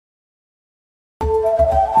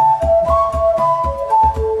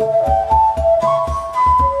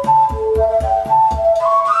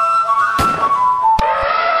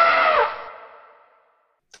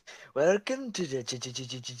Welcome to the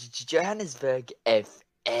Johannesburg FM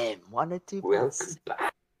 102.6. Welcome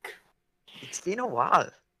back. It's been a while.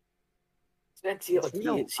 20 It's odd been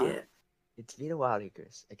a years, while. yeah. It's been a while,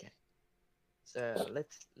 Chris. Okay. So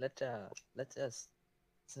let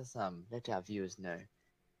our viewers know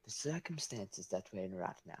the circumstances that we're in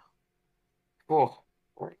right now. Oh,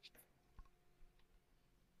 right.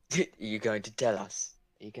 Are you going to tell us?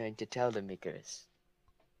 Are you going to tell them, Icarus?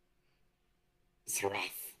 It's rough.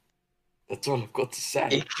 That's all I've got to say.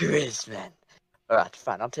 Icarus, man. Alright,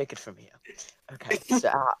 fine, I'll take it from here. Okay, so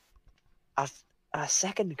our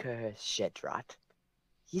second co-host, Shed, right?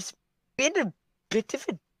 He's been a bit of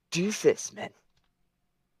a doofus, man.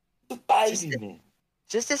 The baby, man.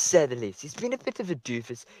 Just to say the least, he's been a bit of a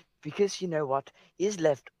doofus because you know what? He's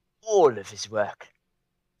left all of his work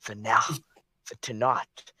for now, for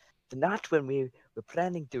tonight. Tonight, when we were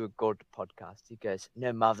planning to record the podcast, he goes,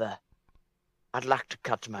 "No, mother, I'd like to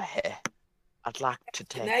cut my hair. I'd like to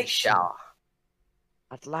take a shower.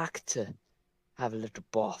 I'd like to have a little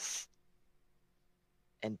bath."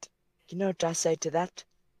 And you know what I say to that?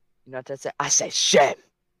 You know what I say? I say, shame.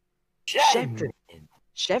 Shame, man.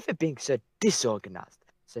 Shame for being so disorganized.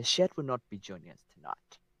 So Shed will not be joining us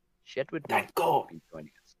tonight. Shed would not Thank God. be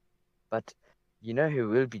joining us. But you know who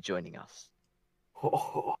will be joining us?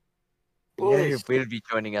 Oh, You know who will be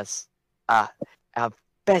joining us? Our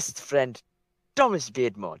best friend, Thomas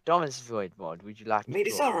Beardmore. Thomas Voidmore, would you like to I mean,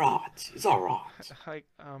 it's talk? alright. It's alright. Hi,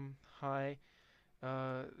 hi.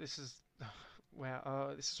 This is,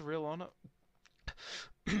 wow. This is a real honor.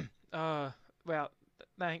 Well,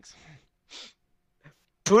 thanks.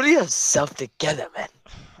 Pull yourself together, man.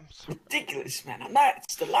 I'm sorry. Ridiculous, man. I know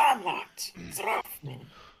it's the limelight. It's rough, man.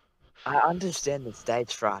 I understand the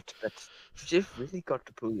stage fright, but you've really got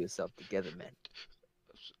to pull yourself together,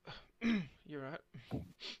 man. You're right.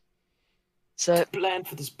 So, Plan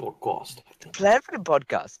for this podcast. plan for the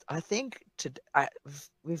podcast. I think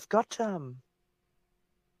we've got a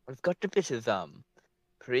bit of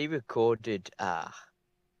pre-recorded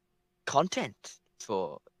content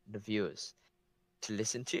for the viewers to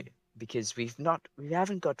listen to because we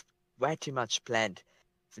haven't got way too much planned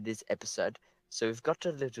for this episode. So we've got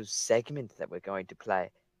a little segment that we're going to play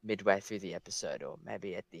midway through the episode, or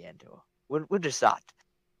maybe at the end, or we'll decide.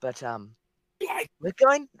 But we're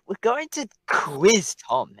going to quiz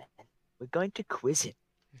Tom, man. We're going to quiz him.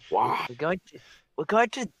 Wow. We're going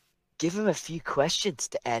to give him a few questions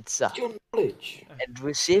to answer, Your knowledge. and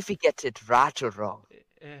we'll see if he gets it right or wrong.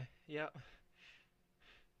 Yeah.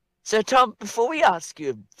 So, Tom, before we ask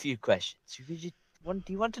you a few questions, do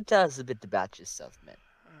you want to tell us a bit about yourself, man?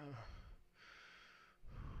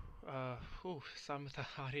 Some of the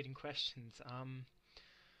hard-hitting questions.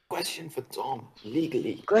 Question for Tom.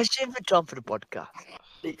 Legally. Question for Tom for the podcast.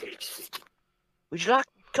 Legally. Would you like?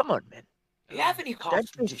 Come on, man. Do you have any heart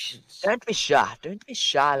conditions? Don't be shy. Don't be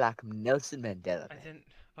shy like Nelson Mandela. I Man. didn't.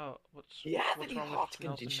 Oh, Do you have what's any wrong heart with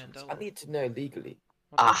Nelson conditions? Mandela? I need to know legally.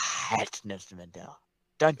 I hate Nelson Mandela.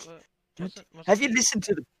 Don't. Have you listened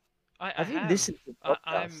to the? I Have you have. listened to the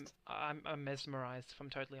podcast? I'm mesmerized. If I'm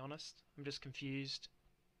totally honest, I'm just confused.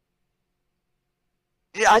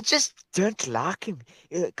 Yeah, I just don't like him.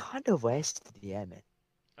 It kind of wasted the air, man.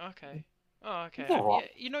 Okay. Oh, okay. He's alright.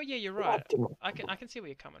 Yeah, you're right. I can see where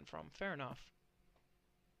you're coming from. Fair enough.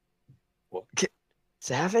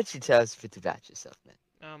 So how about you tell us a bit about yourself,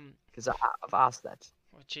 man? Because I've asked that.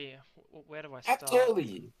 Well, gee, where do I How start? tall are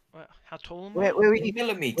you? How tall am I? Where were you?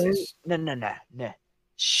 Millimeters. No.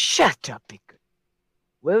 Shut up, Pickard.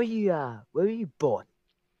 Where were you born?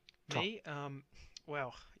 Me?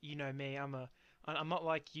 Well, you know me. I'm not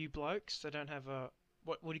like you blokes. I don't have a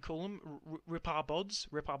what do you call them? Ripper bods?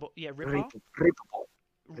 Ripper yeah, ripper.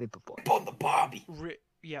 Ripper boy. On the Barbie.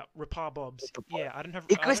 Yeah, ripper bobs. Ripper boy. Yeah, I don't have.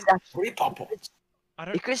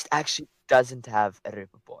 Icarus actually doesn't have a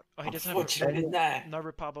ripper board. Oh, he doesn't have Unfortunately, no. no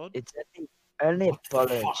ripper bod. It's only a What the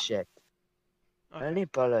polo and fuck? shirt. Okay. Only a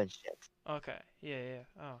polo and shirt. Okay. Yeah.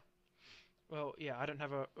 Oh. Well, yeah, I don't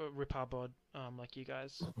have a ripper bod like you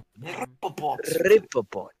guys. Ripper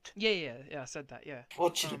board. Yeah. I said that. Yeah.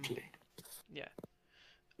 Fortunately. Yeah.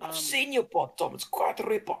 I've seen your pod, Tom. It's quite a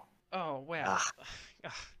ripper. Oh wow.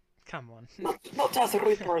 Come on. Not as a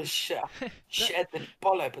ripper as Shed and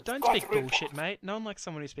Polo, but Don't quite speak a ripper. bullshit, mate. No one likes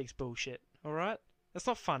someone who speaks bullshit. All right? That's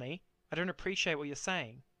not funny. I don't appreciate what you're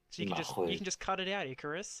saying. So you can just cut it out,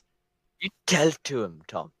 Icarus. You tell to him,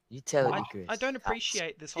 Tom. You tell I Icarus. don't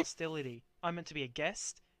appreciate this hostility. I'm meant to be a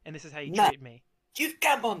guest, and this is how you No. treat me. You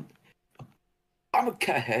come on. I'm a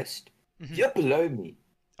co-host. Mhm. You're below me.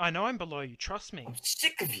 I know I'm below you. Trust me. I'm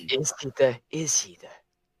sick of you. Is he though? Is he though?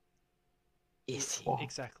 Is he? What?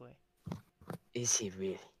 Exactly. Is he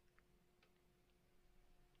really?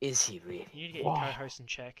 Is he really? You need to get your Wow. co-host in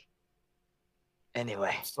check.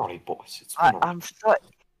 Anyway, Sorry, boys. It's been a I'm sorry.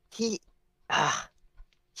 Oh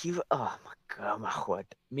my god, my word.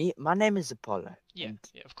 My name is Apollo. Yeah, and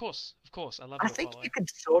yeah, of course. I love I you, think Apollo. you could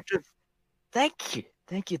sort of. Thank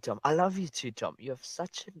you, Tom. I love you too, Tom. You have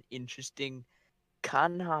such an interesting,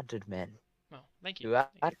 kind-hearted man Well, thank you. who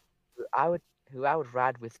who I would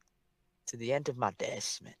ride with to the end of my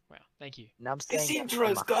days, man. Well, thank you. And I'm This saying that intro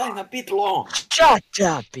from is my going heart. a bit long. Shut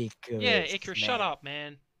up, Icarus. Yeah, Icarus, man. shut up,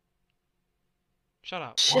 man. Shut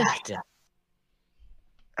up. Shut up.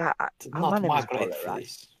 It's My not name is migrate Apollo, for right?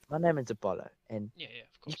 this. My name is Apollo, and Yeah, of you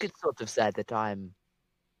course. could sort of say that I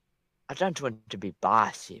don't want to be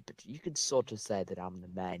biased here, but you could sort of say that I'm the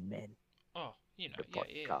main man Oh, of the yeah.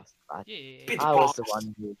 podcast, right? Bit I was the biased.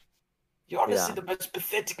 one who. You're honestly Yeah. the most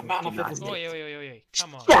pathetic man I've ever Nice. Oh, met. yeah.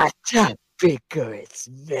 Come on. Shut up, Icarus,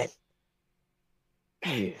 man.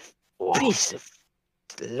 You Wow. piece of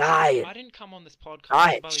lion. I didn't come on this podcast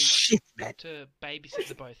I to, shit, man. to babysit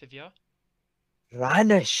the both of you,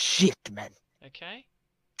 Rhino shit, man. okay?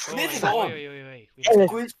 Moving Wait, on. wait. It's Ele-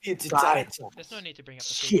 quiz for you today, Fine. Thomas. There's no need to bring up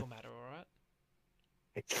the Shit. fecal matter, alright?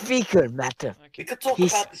 Fecal matter. We Okay. could talk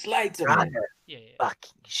Piece about this later, man. Rhino Yeah.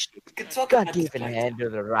 fucking shit. We could talk about Can't this even later. handle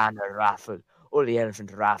the rhino rifle or the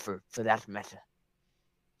elephant rifle for that matter.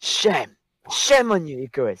 Shame. Shame on you,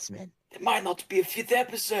 Icarus, man. There might not be a fifth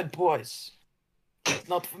episode, boys.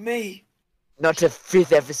 Not for me. Not a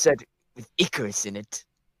fifth episode with Icarus in it.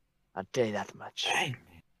 I'll tell you that much. Dang.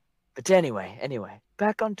 But anyway,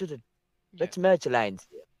 back onto the. Let's merge lanes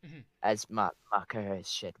here, Mhm. as my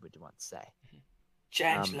co-host Shed would once say.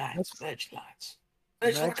 Change Um, lines, let's- merge lines.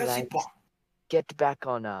 Merge merge like a lines. zip-on. Get back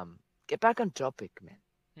on topic, man.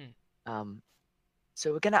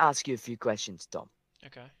 So we're gonna ask you a few questions, Tom.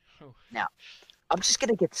 Okay. Oh, I'm just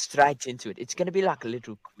gonna get straight into it. It's gonna be like a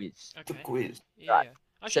little quiz. The okay. quiz. Yeah. Right.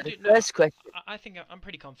 I So should the do. No, first question. I think I'm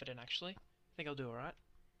pretty confident actually. I think I'll do alright.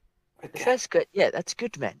 The Okay. first question. Yeah, that's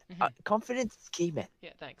good, man. Mhm. Confidence is key, man.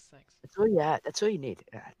 Yeah. Thanks. That's all you have. That's all you need.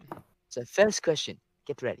 All right. So first question.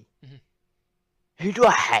 Get ready. Mhm. Who do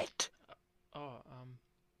I hate? Oh.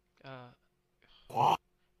 What?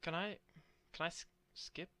 Can I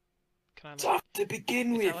skip? Can I like? Tough to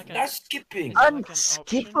begin Is that with. like No a- skipping. Is that like an option?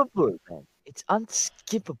 Unskippable, man. It's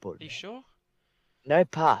unskippable. Are you Man. sure? No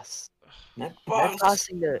pass. No No bars.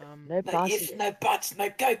 passing the. Um, No No passing. if, no buts, no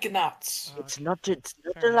coconuts. Oh, It's okay. not. It's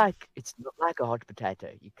not Fair enough. like. It's not like a hot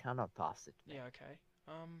potato. You cannot pass it. Man. Yeah. Okay.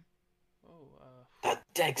 Oh. That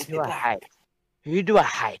takes Who me do I back. hate? Who do I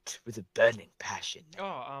hate with a burning passion? Man?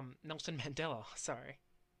 Oh. Nelson Mandela. Sorry.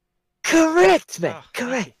 Correct, man. Oh,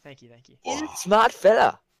 Correct. Thank you. He's a Wow. smart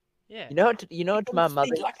fella. Yeah. You know what? You know what People my speak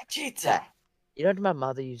mother. like a cheetah. say? You know what my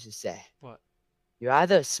mother used to say? What? You're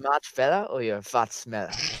either a smart fella or you're a fat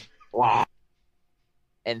smeller. Wow.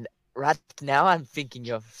 And right now, I'm thinking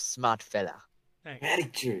you're a smart fella. Thanks. Very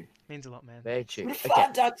true. Means a lot, man. Very Thanks. true. We'll Okay,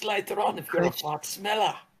 find out later on if you're a Question. fart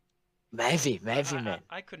smeller. maybe, I, man.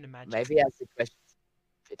 I couldn't imagine. Maybe as the question's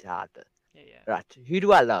a bit harder. Yeah. Right. Who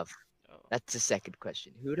do I love? Oh. That's the second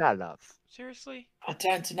question. Who do I love? Seriously? I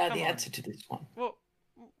don't know Come the on. answer to this one. What?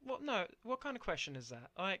 No. What kind of question is that?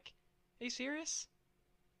 Like, are you serious?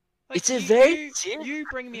 It's a very you, serious- you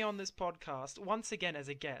bring me on this podcast once again as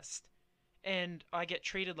a guest, and I get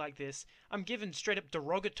treated like this. I'm given straight up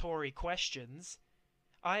derogatory questions.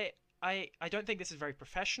 I don't think this is very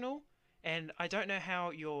professional, and I don't know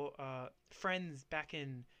how your friends back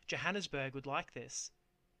in Johannesburg would like this.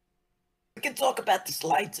 We can talk about this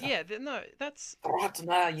later. Yeah, no, that's Right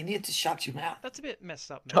now, you need to shut your mouth. a bit messed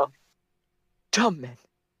up, man. Tom, man.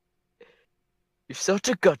 You've sort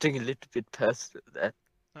of gotten a little bit personal there.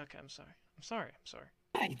 Okay, I'm sorry.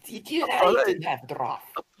 Hey, you Apollo- didn't have the rough.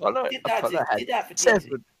 Apollo Did has have it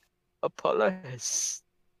several. Apollo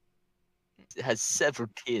has several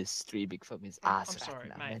tears streaming from his I'm ass right sorry,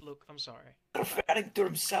 now, mate. man. Look, I'm sorry. referring to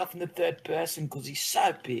himself in the third person because he's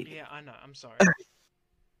so big. Yeah, I know. I'm sorry.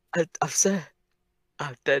 I'm so.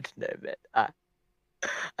 I don't know, man.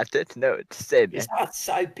 I don't know what to say, man. His heart's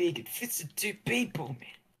so big it fits the two people,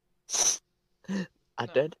 man. I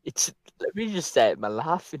No. don't. It's. Let me just say it. My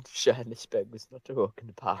laugh in Johannesburg was not a walk in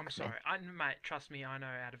the park, I'm sorry. Mate, trust me, I know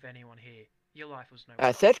out of anyone here, your life was no.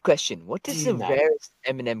 man. Third question. What is Do the you know? rarest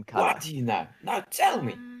M&M color? What do you know? No, tell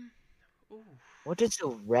me. Ooh, What is the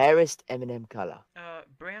rarest M&M color?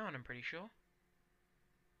 brown. I'm pretty sure.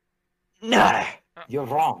 No. You're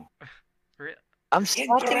wrong. I'm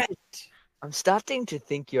starting. Incorrect. I'm starting to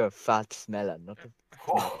think you're a fat smeller, not a.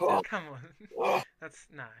 Oh, Come on. oh, That's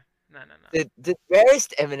no. The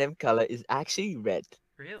rarest M&M color is actually red.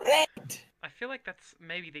 Really? red. I feel like that's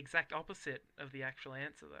maybe the exact opposite of the actual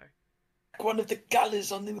answer, though. one of the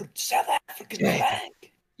colours on the South African Yeah.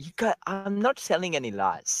 flag. I'm not telling any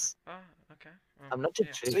lies. Oh, okay. I'm not a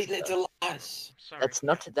yeah. trickster. Sweet little lies. Sorry. That's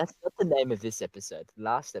not the name of this episode. The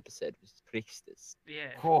last episode was tricksters.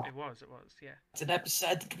 Yeah, Oh. it was. Yeah. It's an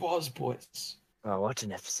episode that was, boys. Oh, what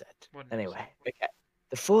an episode! What an Anyway, episode. okay.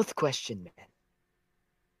 The fourth question, man.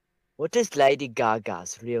 What is Lady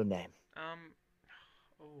Gaga's real name?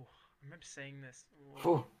 Oh, I remember seeing this.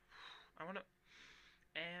 Oh, I wanna.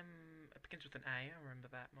 It begins with an A. I remember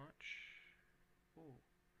that much. Ooh,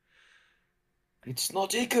 it's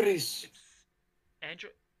not Icarus. it's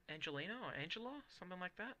Angelina or Angela, something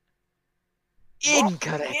like that.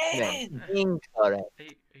 Incorrect, man. Again. Incorrect. Are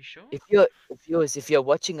you sure? If you're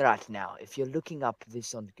watching right now, if you're looking up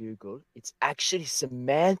this on Google, it's actually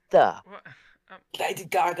Samantha. What? Lady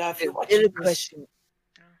Gaga, if you're The watching real this, question,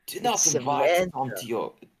 do not it's invite Samantha. Tom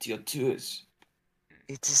to your tours.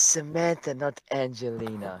 it's Samantha, not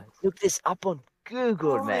Angelina. Look this up on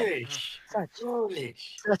Google, man. Foolish. Such,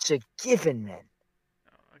 Foolish. such a given, man.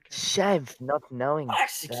 Oh, okay. Shame for not knowing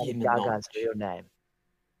Classic Lady human Gaga's knowledge. real name.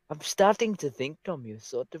 I'm starting to think, Tom, you're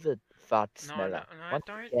sort of a fart No, smeller. no, Once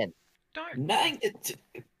don't. again. Don't. Knowing that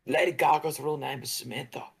Lady Gaga's real name is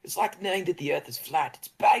Samantha, it's like knowing that the earth is flat. It's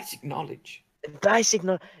basic knowledge. Basic,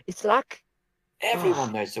 it's like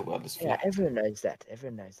Everyone knows the world is yeah, flat. everyone knows that.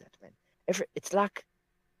 Everyone knows that, man. It's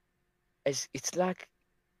like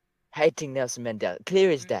hating Nelson Mandela.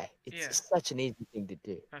 Clear as day. It's yeah. such an easy thing to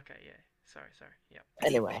do. Okay, yeah. Sorry. Yeah.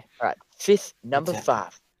 Anyway, all right. Fifth, number Exactly.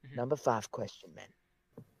 5. Mhm. Number 5 question, man.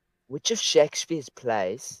 Which of Shakespeare's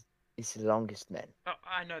plays is the longest, man? Oh,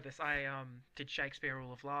 I know this. I did Shakespeare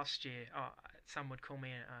all of last year. Some would call me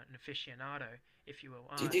an aficionado, if you will.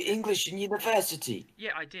 Do you do English in university?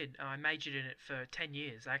 Yeah, I did. I majored in it for 10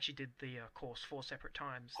 years. I actually did the course 4 separate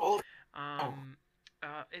times. Oh,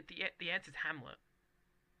 The answer's Hamlet.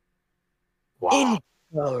 wow.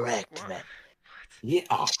 Incorrect, What? man. Yeah,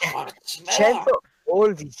 oh, God, Shame smell. for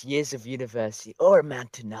all these years of university all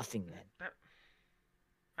amount to nothing, man.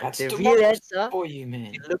 That's The too real much answer, for you,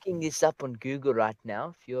 man. you're looking this up on Google right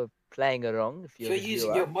now. If you're playing along, if If you're you're a using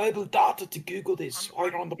viewer, your mobile data to Google this while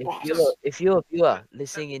you're on the bus, if you're a viewer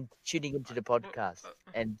listening in, tuning into the podcast,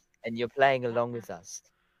 and you're playing along with us,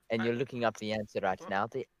 and you're looking up the answer right now,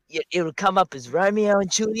 it'll come up as Romeo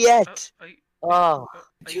and Juliet. Oh,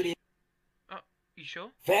 Julia, You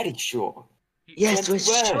sure? very sure. yes, 20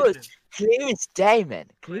 we're sure. words. It's clear as day, man.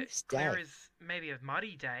 Clear as Clear day. is maybe a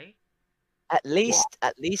muddy day. At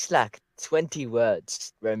least like 20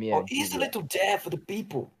 words, Romeo Oh, and here's a Juliet. little dare for the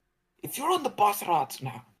people. If you're on the bus right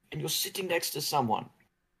now and you're sitting next to someone,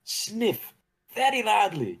 sniff very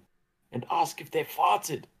loudly and ask if they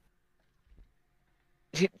farted.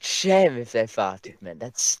 Shame if they farted, man.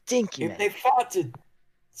 That's stinky, If man. they farted,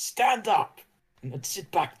 stand up and then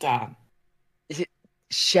sit back down.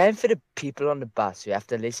 Shame for the people on the bus who have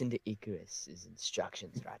to listen to Icarus's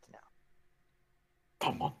instructions right now.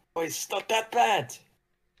 Come on, boys, it's not that bad.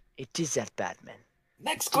 It is that bad, man.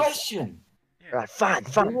 Next question. Yeah. Right, fine.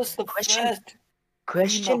 Who was the Question- first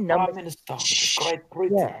Question female number Prime Minister of Great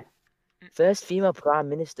Britain? Yeah. First female Prime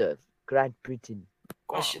Minister of Great Britain.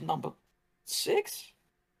 Question number 6?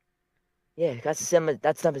 Yeah, that's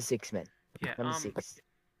number 6, man. Yeah. Number 6.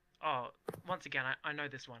 Oh, once again, I know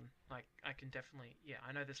this one. Like, I can definitely,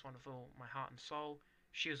 I know this one with all my heart and soul.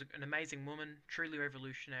 She was an amazing woman, truly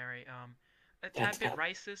revolutionary. A tad bit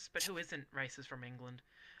racist, but who isn't racist from England?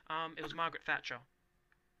 It was Margaret Thatcher.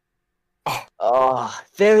 Oh,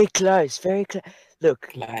 very close, very close. Look,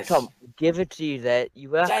 Class. Tom, give it to you there.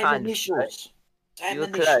 You were Same kind of initials. Same You were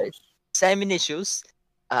initials. close. Same initials.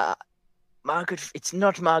 It's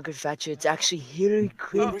not Margaret Thatcher. It's actually Hillary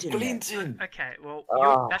Hillary Clinton. man. Clinton. Okay, well,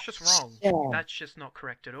 Oh, that's just wrong. yeah. That's just not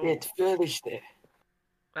correct at all. It's foolish there.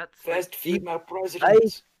 That's First like, female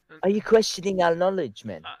president. Are you questioning our knowledge,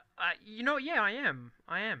 man? yeah, I am.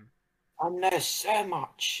 I know so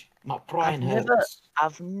much. My brain I've never- hurts.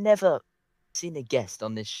 I've never seen a guest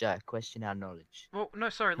on this show question our knowledge. Well, no,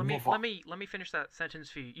 sorry. Let Never. me finish that sentence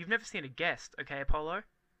for you. You've never seen a guest, okay, Apollo?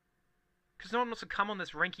 Because no one wants to come on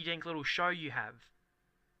this rinky-dink little show you have.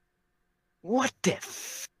 What the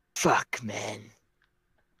fuck, man?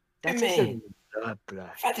 That's Man. a blow.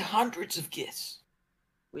 I've had hundreds of guests.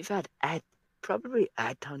 We've had probably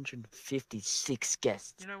 856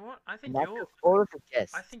 guests. You know what? I think And that's all of the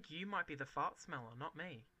guests. I think you might be the fart smeller, not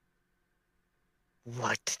me.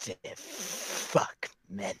 What the fuck,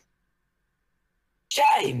 man?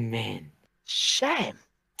 Shame, man. Shame.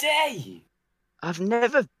 Dare you? I've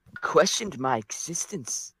never questioned my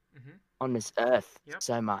existence Mhm. on this earth Yep.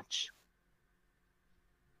 so much.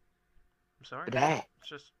 I'm sorry. But hey, It's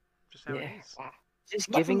just how it is. just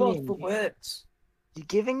Not giving multiple me. words. You're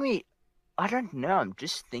giving me. I don't know. I'm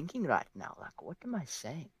just thinking right now. Like, what am I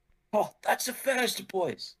saying? Oh, that's the first,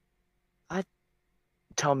 boys.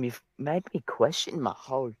 Tom, you've made me question my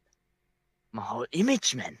whole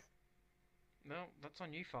image, man. No, that's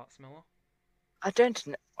on you, fart smeller. I don't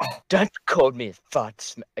know. Oh, Don't call me a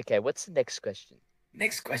fart. Okay, what's the next question?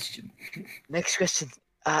 next question. Next question.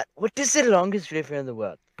 What is the longest river in the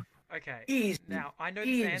world? Okay, Easy. now I know this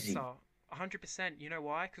Easy. answer 100%. You know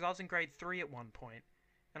why? Because I was in grade 3 at one point,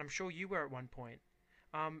 and I'm sure you were at one point.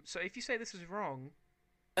 So if you say this is wrong,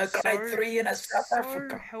 Grade 3 in South so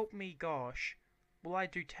Africa. help me gosh, will I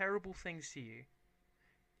do terrible things to you?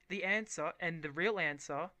 The answer, and the real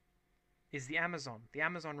answer, is the Amazon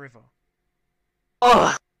River.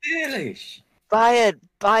 Oh, Really? by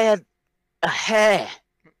a hair.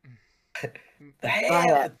 The By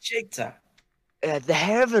hair a, of a cheetah. the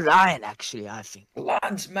hair of a lion, actually, I think.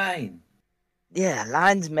 Lion's mane. Yeah,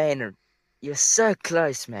 lion's mane. You're so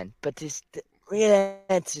close, man. But the real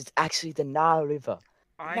answer is actually the Nile River.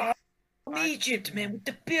 I, From I, Egypt, man, with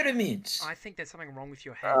the pyramids. I think there's something wrong with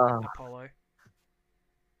your head, Oh, Apollo.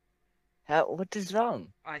 what is wrong?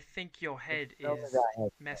 I think your What's head wrong with is our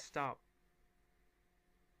head? messed up.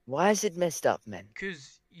 Why is it messed up, man?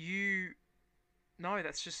 Because you. No,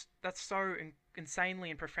 that's so insanely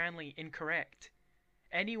and profoundly incorrect.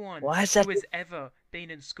 Anyone Why is that? who has ever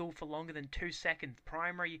been in school for longer than 2 seconds,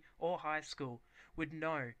 primary or high school, would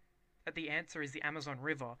know that the answer is the Amazon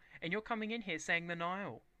River, and you're coming in here saying the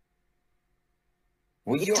Nile.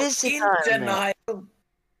 Well, It you're is the in Nile, man. denial.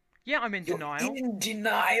 Yeah, I'm in You're denial. in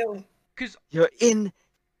denial. Because You're in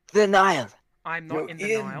the Nile. I'm not You're in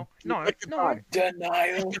the in Nile. You No, get the no. pond.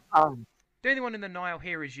 denial. Get the pond. The only one in the Nile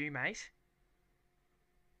here is you, mate.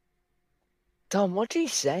 Tom, what are you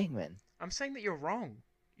saying, man? I'm saying that you're wrong.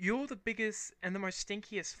 You're the biggest and the most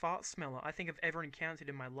stinkiest fart smeller I think I've ever encountered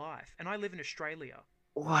in my life, and I live in Australia.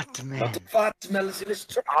 What, Not the man? fart smell is in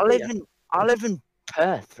I live Australia. in I live in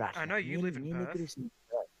Perth, right? I know you live in Perth. In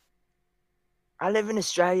Perth. I live in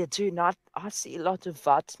Australia too, and I see a lot of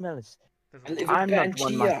fart smellers. There's I a live lot. in I'm not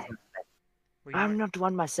one Pangaea. myself. Well, you I'm not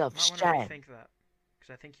one myself. might want to Shame. rethink that,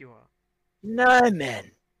 because I think you are. No,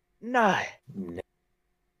 man. No. No,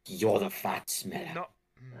 you're the fat smeller. Not.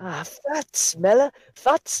 Fat smeller.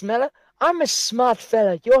 Fat smeller. I'm a smart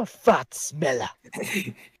fella. You're a fat smeller.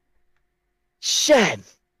 Shame.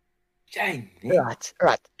 Shame, man.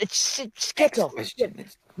 Right. It's get Next off. question.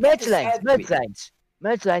 Let's Merge decide lanes. quick.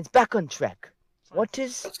 Merge lanes. Back on track. Fine. What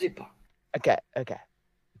is? Slipper. Okay.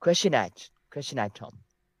 Question 8, Tom.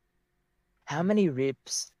 How many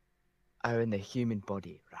ribs are in the human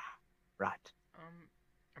body? Right.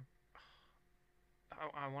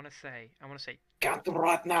 I want to say Count them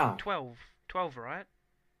right now. 12. 12, right?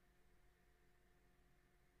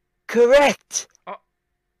 Correct. Oh.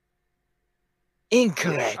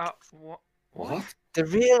 Incorrect. What? What? The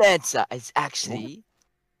real answer is actually.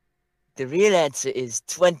 The real answer is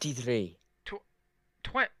 23.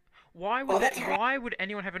 Why Oh, would that's right. why would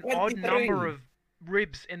anyone have an odd 23. number of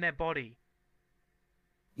ribs in their body?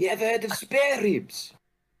 You ever heard of spare ribs?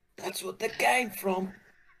 That's what they came from.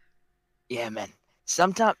 Yeah, man.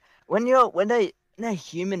 Sometimes when a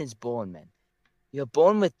human is born, man, you're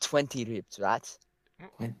born with 20 ribs, right?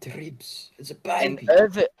 20 ribs. It's a And baby.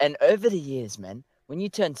 over the years, man, when you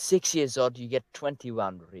turn 6 years old, you get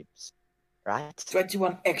 21 ribs, right?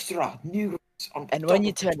 21 extra new ribs on And top when you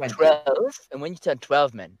of the turn 20.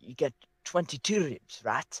 12, man, you get 22 ribs,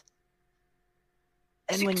 right?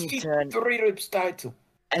 And when you turn 63 ribs total.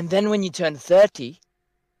 And then when you turn 30,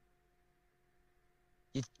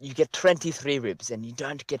 you get 23 ribs, and you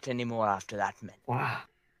don't get any more after that, man. Wow.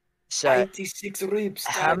 So 86 ribs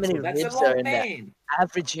total. how many That's ribs a lot, are in the man.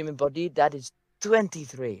 average human body? That is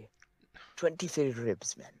 23. 23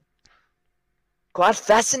 ribs, man. Quite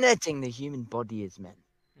fascinating the human body is, man.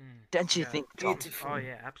 Don't you Yeah. think, Tom? Beautiful. Oh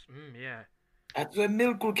yeah, yeah. That's where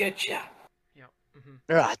milk will get you. Yeah.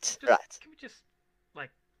 Right. Can we just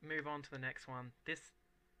move on to the next one?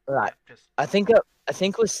 Right. Yeah, I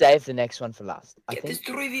think we'll save the next one for last. Get this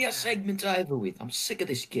trivia segment over with. I'm sick of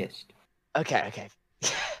this guest. Okay.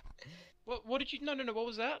 What did you? No. What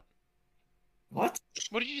was that? What?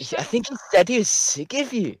 What did you say? I think he said he was sick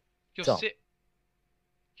of you. You're Tom. sick.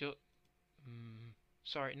 You're.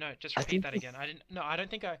 Sorry. No. Just repeat that again. I didn't. No. I don't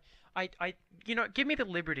think I. Give me the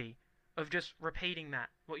liberty of just repeating that.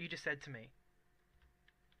 What you just said to me.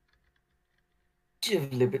 Do you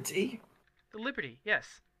have liberty? The liberty.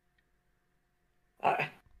 Yes. I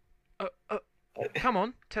Come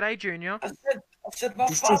on. Today, Junior. said my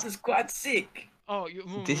father's quite sick. Oh, you.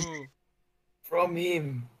 This- From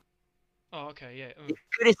him. Oh, okay. Yeah.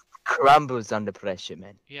 You crumbles under pressure,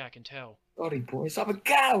 man. Yeah, I can tell. Sorry, boys, I'm a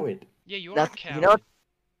coward. Yeah, you are a That, coward.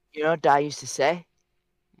 you know what I used to say?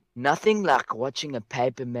 Nothing like watching a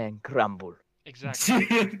paper man crumble.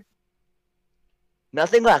 Exactly.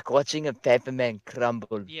 Nothing like watching a paper man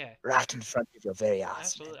crumble Yeah, right in front of your very eyes,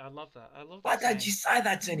 absolutely. man. I love that. I love Why that don't you saying. say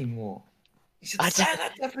that anymore? You should I say don't,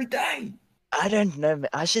 that every day. I don't know, man.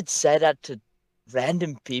 I should say that to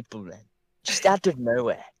random people, man. Just out of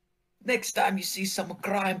nowhere. Next time you see someone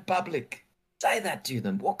cry in public, say that to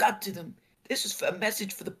them. Walk up to them. This is a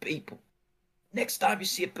message for the people. Next time you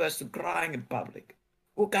see a person crying in public,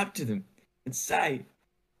 walk up to them and say,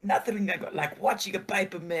 nothing like watching a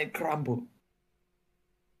paper man crumble.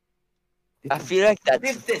 I feel like that's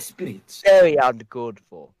Lift their spirits. very uncalled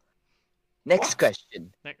for. Next What?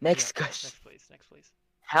 question. Yeah, Next question. next, please. Next, please.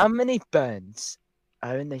 How many bones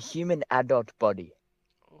are in the human adult body?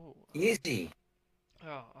 Oh. Easy.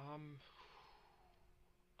 Oh.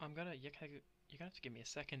 I'm gonna. You're gonna have to give me a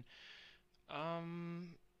second. Oh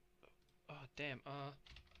damn. Uh.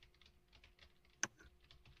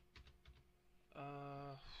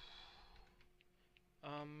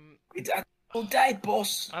 We done all day,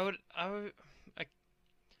 boss. I would. I-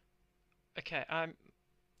 Okay.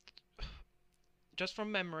 Just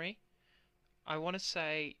from memory, I want to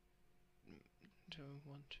say. 2,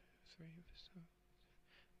 1, 2, 3.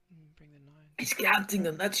 Bring the 9. He's counting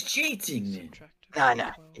them. That's cheating, man. Subtract No,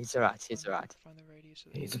 12, it's alright, it's alright. Find the radius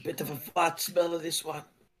of the He's a bit of a square. fart smeller, this one.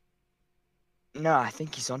 No, I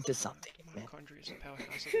think he's onto something, man. Mitochondria is the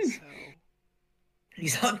powerhouse of the cell.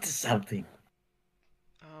 He's onto something.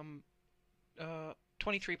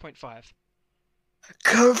 23.5.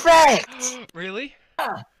 Correct! Really?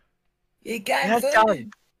 You game Well for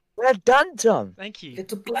done. Well done, Tom. Thank you.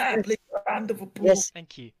 It's a plan. Please, round of applause. Yes,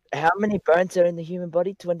 Thank you. how many bones are in the human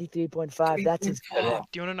body? 23.5. That is 3.5.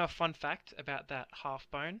 correct. Do you want to know a fun fact about that half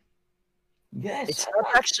bone? Yes. It's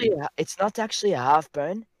not actually a half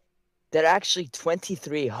bone. There are actually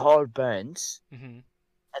 23 whole bones, Mm-hmm.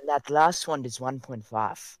 and that last one is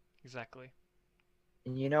 1.5. Exactly.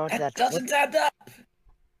 And you know what That that doesn't add up.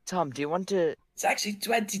 Tom, do you want to? It's actually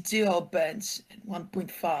 22 whole bones and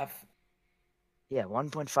 1.5. Yeah,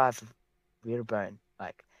 1.5 real bone.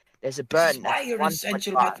 Like, there's a This bone. is why that's you're in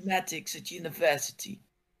essential 1.5. mathematics at university.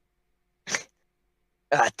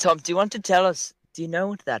 Tom, do you want to tell us? Do you know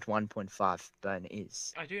what that 1.5 bone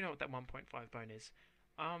is? I do know what that 1.5 bone is.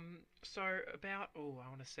 So about, I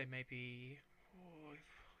want to say maybe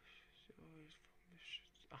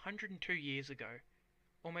 102 years ago,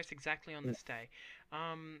 almost exactly on this day.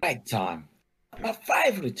 Great time. My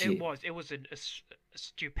favourite year. It was a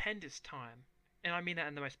stupendous time, and I mean that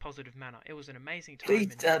in the most positive manner. It was an amazing time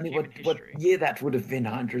Please in tell me human what history. year that would have been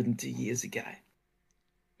 102 years ago.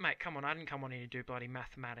 Mate, come on, I didn't come on here to do bloody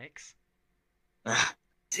mathematics.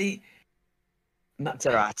 See, It's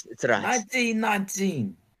alright. It's alright.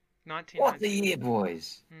 1919. 19. What the year,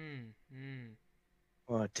 boys?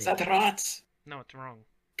 Oh, Is dear. that right? No, it's wrong.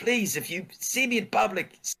 Please, if you see me in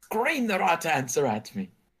public, scream the right answer at me.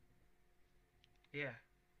 Yeah.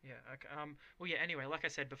 Okay. Well, yeah. Anyway, like I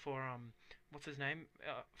said before, what's his name?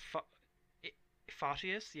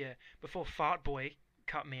 Fartius. Yeah. Before Fart Boy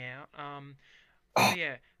cut me out. Oh,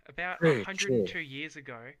 Yeah. About True, 102 years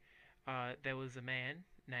ago, there was a man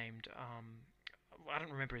named I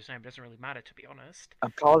don't remember his name. It doesn't really matter, to be honest.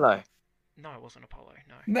 Apollo. No, it wasn't Apollo.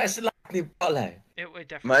 No. most likely Apollo. It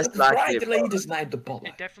definitely. Most The likely right Apollo. leader's named Apollo.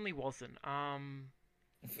 It definitely wasn't. I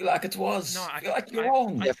feel like it was. No, I feel like you're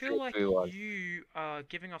wrong. I feel like Definitely was. you are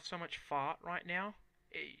giving off so much fart right now.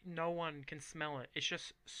 No one can smell it. It's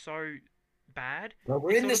just so bad. But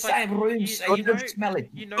we're in the sort of like- same room, you- so you you don't know- smell it.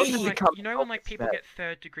 You know, Doesn't when, like, become you know when like people smell. get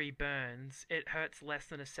third-degree burns, it hurts less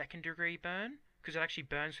than a second-degree burn because it actually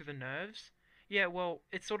burns through the nerves. Yeah, well,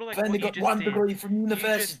 it's sort of like I've only what you got just one did. degree from You just,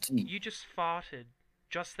 university. you just farted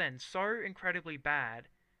just then so incredibly bad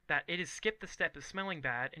that it has skipped the step of smelling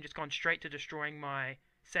bad and just gone straight to destroying my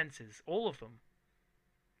senses, all of them.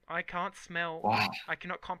 I can't smell. Wow. I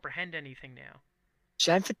cannot comprehend anything now.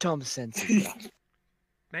 Shame for Tom's senses.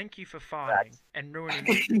 Thank you for farting and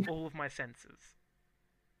ruining all of my senses.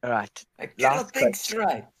 Alright, I cannot Last think question.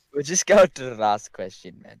 straight. we'll just go to the last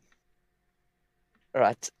question, man.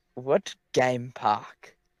 Alright, what game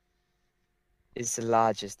park is the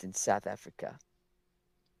largest in South Africa?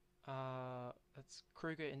 That's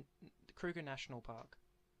Kruger National Park.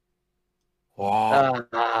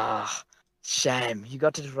 Wow. Shame, you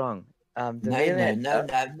got it wrong. The No, real no, answer, no,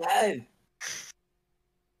 no, no.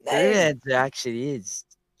 the real No. answer actually is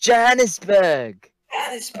Johannesburg.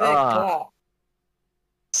 Johannesburg Ah, Park.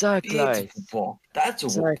 So Beautiful close. park. That's a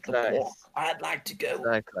So walk the close. park. I'd like to go.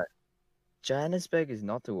 So close. Johannesburg is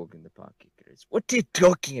not a walk in the park, Icarus. What are you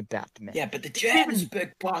talking about, man? Yeah, but the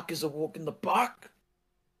Johannesburg Park is a walk in the park.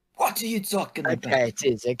 What are you talking about? Okay, it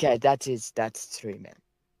is. Okay, that's true, man.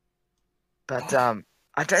 But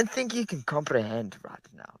I don't think you can comprehend right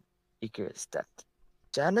now, Icarus, that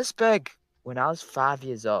Johannesburg, when I was 5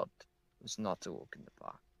 years old, was not a walk in the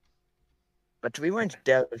park. But we won't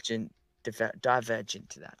diverge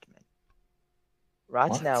into that, man.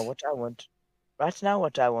 Right now, what I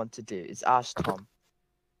want to do is ask Tom,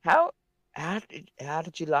 how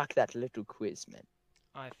did you like that little quiz, man?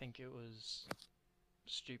 I think it was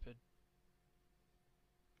stupid.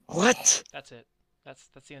 What? That's it. That's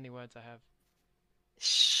the only words I have.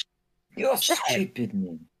 You're stupid,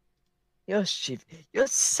 man. You're stupid. You're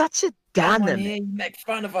such a Come downer, on here, man. you make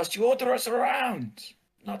fun of us. You order us around.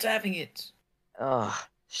 Not having it. Oh,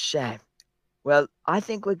 shame. Well, I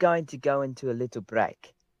think we're going to go into a little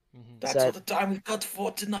break. That's all the time we've got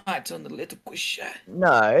for tonight on the little quiz show.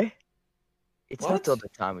 No, it's not What? all the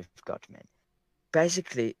time we've got, man.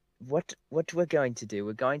 Basically, what we're going to do,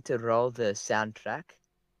 we're going to roll the soundtrack,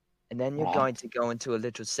 and then you're going to go into a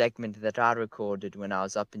little segment that I recorded when I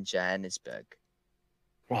was up in Johannesburg.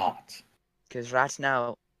 Right. Because right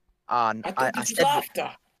now, I thought this was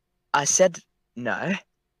after. I said no.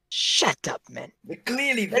 Shut up, man. We're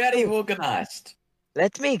clearly very organized.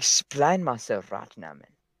 Let me explain myself right now, man.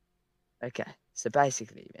 Okay, so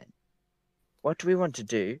basically, man, what we want to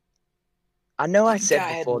do, I know I said Go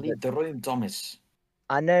ahead before and leave the room, Thomas.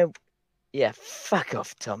 I know, yeah, fuck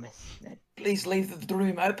off, Thomas, man. Please leave the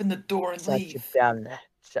room, open the door and leave. Such a downer.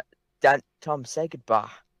 Tom, say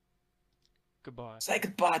goodbye. Goodbye. Say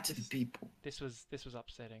goodbye to the people. This was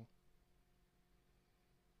upsetting.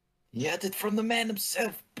 You heard it from the man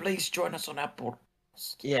himself. Please join us on our podcast.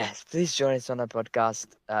 Yes, please join us on our podcast.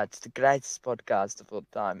 It's the greatest podcast of all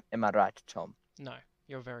time. Am I right, Tom? No,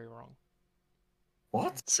 you're very wrong.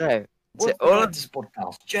 What? So, What's the greatest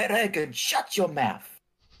podcast? Joe Rogan, shut your mouth.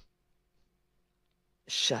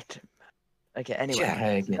 Shut him. Okay, anyway. Joe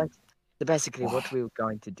Rogan. So basically, what we were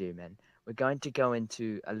going to do, man, we're going to go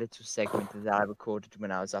into a little segment that I recorded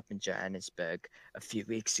when I was up in Johannesburg a few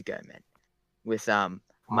weeks ago, man, with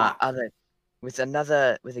with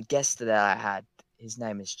a guest that I had. His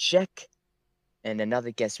name is Czech, and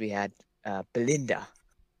another guest we had, Belinda,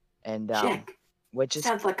 and Czech. we're just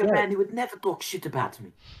Sounds like a man who would never talk shit about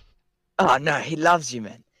me. Oh no, he loves you,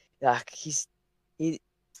 man. Like he.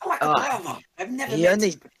 Like a brother. I've never met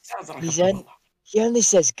him, but he sounds like a brother. He only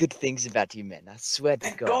says good things about you, man. I swear to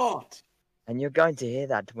Thank God. And you're going to hear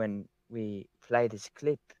that when we play this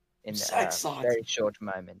clip in a very short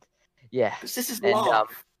moment. Yeah. Because this is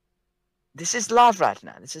live. This is live right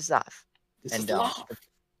now. This is live. This is live.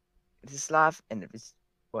 This is live, and it was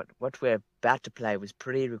what we're about to play was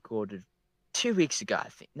pre-recorded 2 weeks ago, I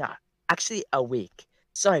think. No, actually a week.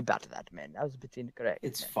 Sorry about that, man. That was a bit incorrect.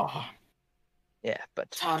 It's far. Yeah, but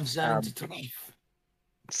time zones to live.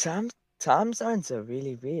 Time zones are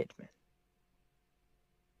really weird, man.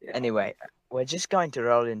 Yeah. Anyway, we're just going to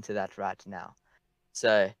roll into that right now.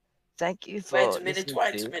 So, thank you for Wait a minute.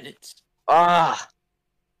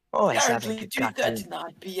 Always having a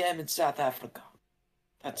 2:39 p.m. in South Africa.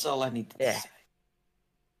 That's all I need to say.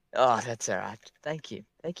 Oh, that's all right. Thank you.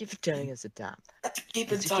 Thank you for telling us the time. Let's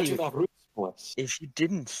keep in touch with our roots, boys. If you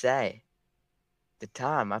didn't say the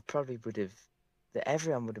time, I probably would have...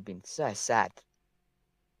 Everyone would have been so sad.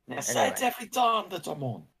 Now say it every time that I'm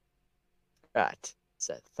on. Right.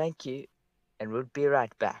 So, thank you, and we'll be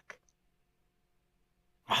right back.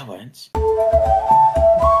 I won't.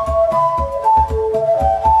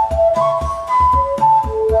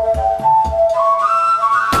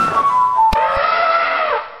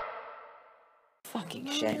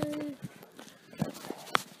 Fucking shame.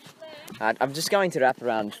 I'm just going to wrap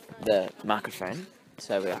around the microphone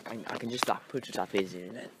so I can just like put it up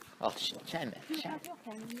easy. Oh shame, man. Shame.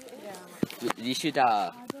 You should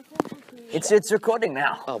It's recording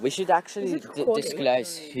now. Oh, we should actually disclose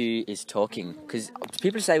who is talking because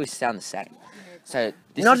people say we sound the same. So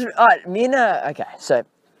okay. So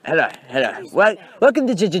hello. Welcome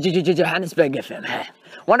to Johannesburg FM.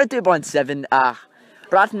 102.7.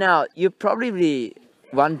 Right now, you're probably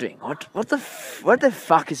wondering what the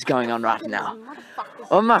fuck is going on right now.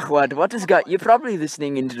 Oh my word, you're probably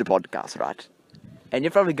listening into the podcast, right? And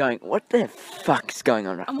you're probably going, what the fuck is going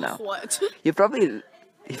on right now? What? You're probably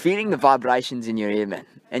feeling the vibrations in your ear, man.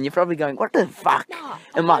 And you're probably going, what the fuck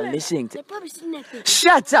am I listening to?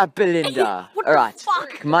 Shut up, Belinda! Alright,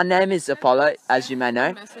 my name is Apollo, as you may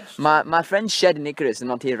know. My friends Shed and Icarus are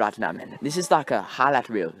not here right now, man. This is like a highlight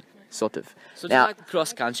reel. Sort of. So Now- like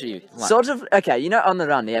cross country. Sort of. Okay, you know, on the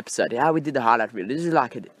run, the episode, how we did the highlight reel. This is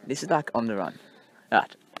like on the run.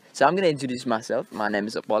 Right. So I'm gonna introduce myself. My name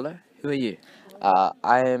is Apollo. Who are you?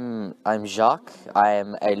 I'm Jacques. I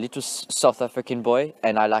am a little South African boy,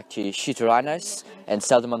 and I like to shoot rhinos and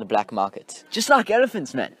sell them on the black market. Just like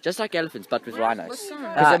elephants, man. Just like elephants, but with rhinos, because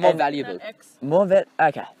they're more and- valuable.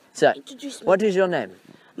 Okay. So, Introduce me. what is your name?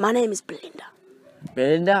 My name is Belinda.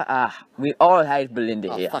 Belinda? We all hate Belinda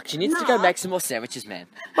Oh here. fuck! She needs to go make some more sandwiches, man.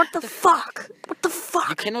 What the fuck? What the You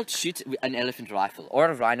fuck? cannot shoot an elephant rifle or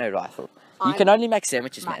a rhino rifle. You can only make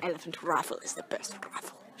sandwiches, My man. elephant rifle is the best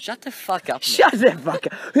rifle. Shut the fuck up, man. Shut the fuck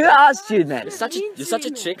up. Who asked you, man? You're such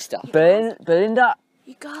a trickster. Belinda,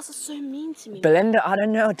 You guys are so mean to me. Belinda, I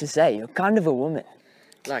don't know what to say. You're kind of a woman.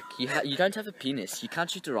 Like you don't have a penis. You can't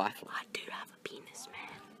shoot a rifle. I do have a penis,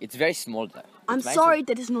 man. It's very small though. I'm It makes sorry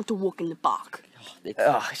that is not a walk in the park.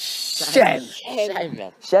 Oh, shame. Shame,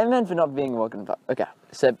 man. Shame, man, for not being walking back. Okay,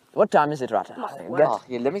 so what time is it right now? Oh,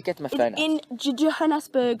 yeah, let me get my phone out. In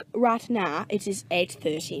Johannesburg right now, it is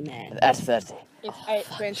 8:30, man. At 30. It's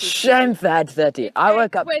 8:20. Shame for at 30. I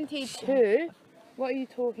woke up. 22. What are you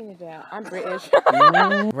talking about? I'm British.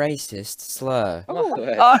 Racist slur.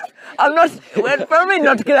 Oh, I'm not. We're probably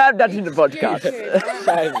not gonna have that in the podcast.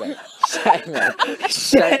 Shame, man. Shame,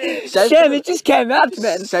 man. Shame, it just came out,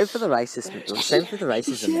 man. Shame for the racist. Shame for the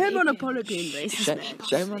racism. man. Shame on Apollo being racist, man.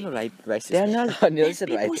 Shame on the racist. They're not. I nearly said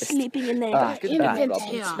People rapist. sleeping in their Alright, infants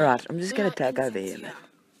here. Right, I'm just gonna take over here, man.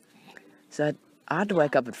 So I had to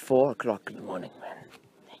wake up at 4 o'clock in the morning, man.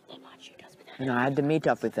 And I had to meet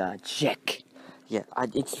up with Jack. Yeah,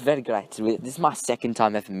 it's very great. This is my second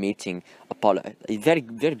time ever meeting Apollo. He's very,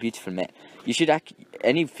 very beautiful man. You should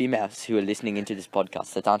any females who are listening into this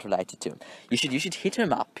podcast that aren't related to him, you should hit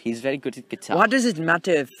him up. He's very good at guitar. What does it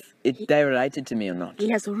matter if they're related to me or not? He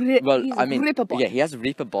has a Well, he's I mean, ripper bod. yeah, he has a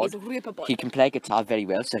reaper bod. He's a ripper bod. He can play guitar very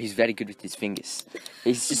well, so he's very good with his fingers.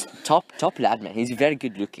 He's just top lad, man. He's very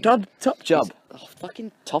good looking. Top job. He's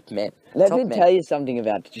fucking top man. Let Top me man. tell you something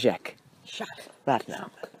about Jack. Shut Right now.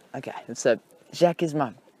 Okay, so Jack is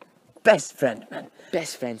my best friend, man.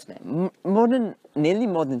 Best friends, man. Nearly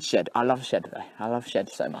more than Shed. I love Shed, though. I love Shed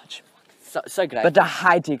so much. So great. But I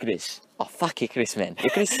hate Icarus. oh fuck Icarus, man.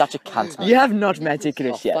 Icarus is such a cunt. Man. You have not met Oh,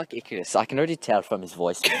 Icarus yet. fuck Icarus. I can already tell from his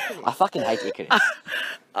voice. I fucking hate Icarus.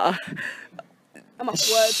 Oh my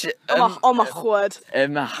word. Oh my word.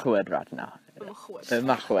 My word right now.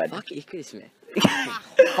 My word. Fuck Icarus, man.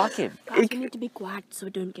 Fuck him. Guys, we need to be quiet so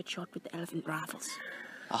we don't get shot with the elephant rifles.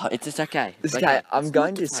 Oh, it's okay. This It's guy, okay. I'm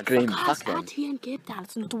going to scream. Guys, Fuck them. out here in Cape Town,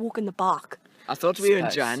 it's not a walk in the park. I thought we were in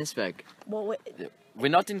Suppose. Johannesburg. Well, wait, We're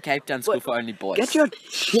not in Cape Town School for only boys. Get your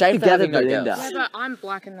shit Shame for together, having no Belinda. Yeah, but I'm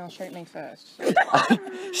black and they'll shoot me first.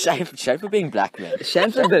 Shame for being black, man.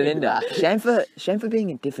 Shame for Belinda. Shame for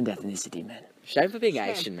being a different ethnicity, man. Shame for being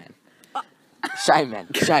Asian, man. Shame, man.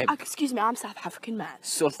 Shame. excuse me, I'm South African, man.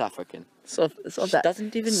 South African. South She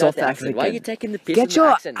doesn't even know South the accent. Why are African. you taking the piss Get in your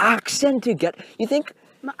the accent? man? accent together. You think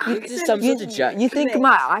My This is some sort of joke. you think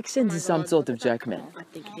my accent is some sort of joke, man? I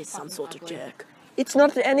think it is some sort of jerk. It's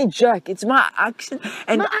not any joke. It's my accent,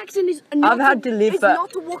 and My accent is not had to live it's for-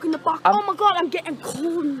 not to walk in the park. Oh my god, I'm getting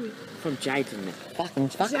cold. From Jaden, man. Fuck.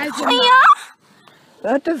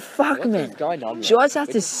 what the fuck, What man? is going on, man? She always has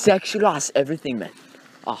to sexualize everything, man.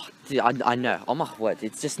 Oh, dude, I know. Oh my word.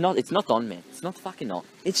 It's just not. It's not on, man. It's not fucking on.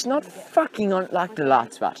 It's not fucking on like the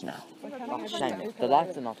lights right now. Oh, shame, man. The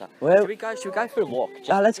lights are not on. Well- should we go for a walk?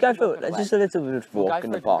 Let's go for just a little bit of We'll walk go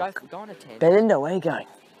in for the it. park. Go on a 10. Belinda, where are you going?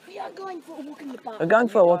 We are going for a walk in the park. We're going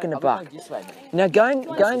for a walk in the Are we park. going this way, man? Now, going.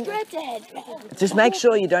 Straight ahead. Just make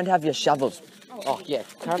sure you don't have your shovels, Oh, yeah.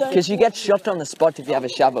 because you get shot on the spot if you have a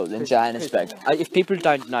shovel in Johannesburg. If people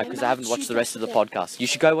don't know, because I haven't watched the rest of the podcast, you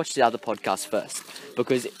should go watch the other podcast first.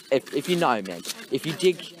 Because if you know, man, if you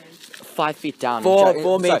dig 5 feet down, Four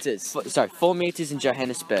sorry, meters. 4 meters in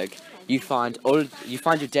Johannesburg, you find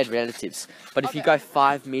your dead relatives. But if you go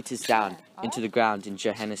 5 meters down into the ground in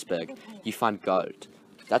Johannesburg, you find gold.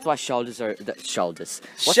 That's why shoulders.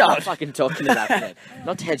 What am I fucking talking about, man?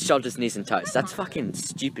 Not head, shoulders, knees, and toes. That's fucking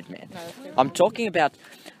stupid, man. I'm talking about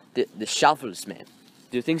the shovels, man.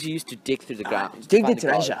 The things you used to dig through the ground. Dig the find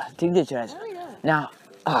gold. treasure. Dig the treasure. Now,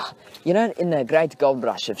 you know, in the great gold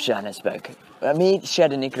rush of Johannesburg, me,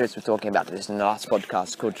 Shed, and Icarus were talking about this in the last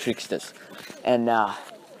podcast called Tricksters, and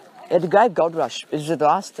the great gold rush is the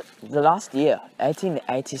last year,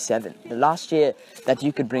 1887, the last year that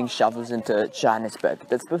you could bring shovels into Johannesburg.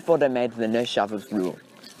 That's before they made the no shovels rule.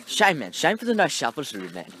 Shame, man. Shame for the no shovels rule,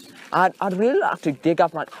 man. I'd really like to dig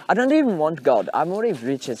up my. I don't even want gold. I'm already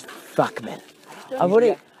rich as fuck, man.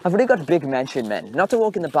 I've already got a big mansion, man. Not to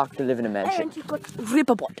walk in the park, to live in a mansion. And you've got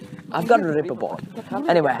Ripperbot. I've got a ripperboard.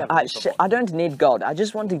 Anyway, I don't need gold. I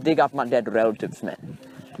just want to dig up my dead relatives, man.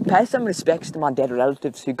 Pay some respects to my dead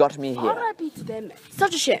relatives who got me here. R.I.P. to them, man.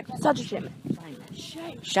 Such a shame. Such a shame, man.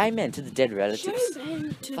 Shame. Shame, man, to the dead relatives. Shame,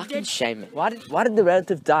 man. To Fucking dead. shame, man. Why did the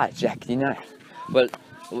relative die, Jack? Do you know? Well,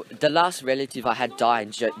 the last relative I had die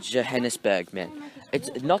in Johannesburg, man. It's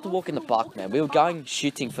not to walk in the park, man. We were going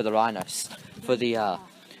shooting for the rhinos, for the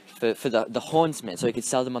horns, man, so we could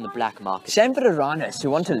sell them on the black market. Shame for the rhinos who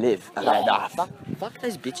want to live a great life. Fuck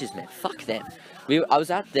those bitches, man. Fuck them. I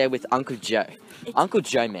was out there with Uncle Joe. Uncle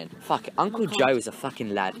Joe, man. Fuck, Uncle Joe was a fucking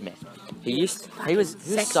lad, man. He was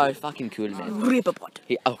so fucking cool, man. Ripperbot.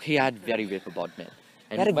 He had very ripperbod, man.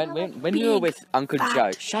 And when you were with Uncle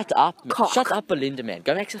Joe, shut up, man. cock. Shut up, Belinda, man.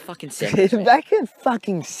 Go make a fucking sandwich, man. Make a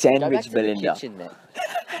fucking Go back sandwich, to the Belinda. kitchen, man.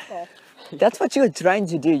 That's what you're trained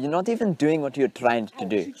to do. You're not even doing what you're trained to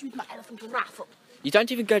do. Shoot my elephant rifle. You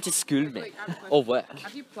don't even go to school, man, or work.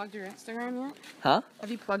 Have you plugged your Instagram yet? Huh?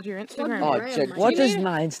 Have you plugged your Instagram Oh, yet? What is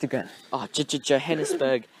my Instagram? Oh,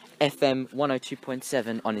 Johannesburg FM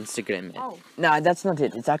 102.7 on Instagram, man. No, that's not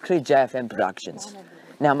it. It's actually JFM Productions.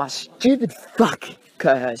 Now, my stupid fuck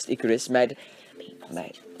co-host Icarus made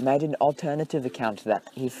an alternative account that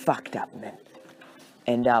he fucked up, man.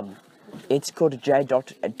 And it's called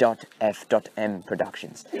J.F.M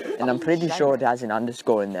Productions, and I'm pretty sure it has an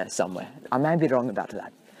underscore in there somewhere. I may be wrong about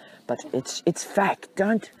that, but it's fact.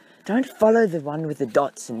 Don't follow the one with the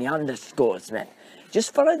dots and the underscores, man.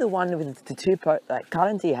 Just follow the one with the two posts. Like,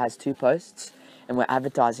 currently has 2 posts, and we're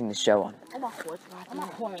advertising the show on.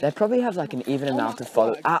 They probably have like an even amount of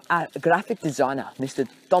followers. Our graphic designer, Mr.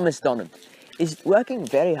 Thomas Donald, is working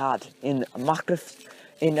very hard in Microsoft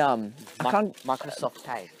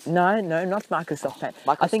Paint. No, not Microsoft Paint.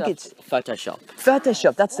 I think it's Photoshop.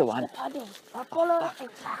 Photoshop. That's the one.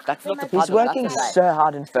 That's not the He's puddle, working that's the leg. so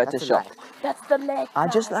hard in That's the Photoshop. leg. That's the leg. I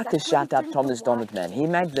just like to shout out Thomas Donald, man. He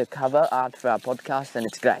made the cover art for our podcast, and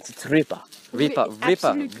it's great. It's Ripper. Ripper art,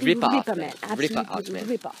 Absolutely man. man. Ripper art, Absolutely man.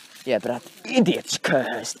 Ripper. Yeah, but that idiot's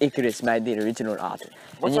co-host Icarus made the original art.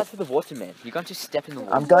 Watch And out for the water, man. You're going to step in the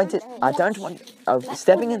water. I don't want.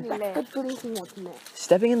 Stepping in The blinking water, man.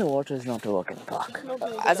 the water is not a walk in the park.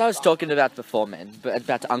 As I was talking about before, man,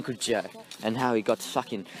 about Uncle Joe and how he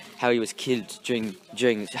was killed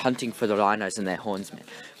during hunting for the rhinos and their horns, man.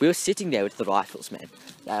 We were sitting there with the rifles, man.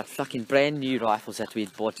 Fucking brand new rifles that we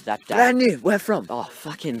had bought that day. Brand new. Where from? Oh,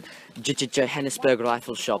 fucking Johannesburg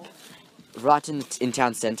rifle shop. Right in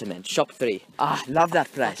town centre, man. Shop 3. Ah, love that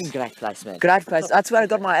place. Fucking great place, man. Great place. That's where I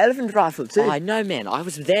got my elephant rifle too. Oh, I know, man. I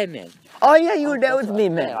was there, man. Oh yeah, you were there with me,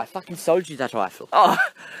 man. I fucking sold you that rifle. Oh,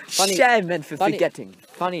 Funny- shame, man, for funny- forgetting.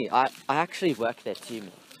 Funny, I actually work there too,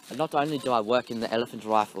 man. And not only do I work in the elephant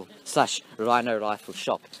rifle / rhino rifle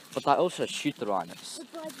shop, but I also shoot the rhinos.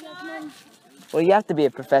 Well, you have to be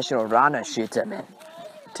a professional rhino shooter, man,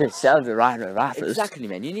 to sell the rhino rifles. Exactly,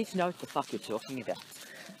 man. You need to know what the fuck you're talking about.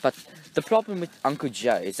 But the problem with Uncle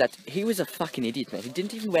Joe is that he was a fucking idiot, man. He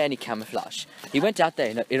didn't even wear any camouflage. He went out there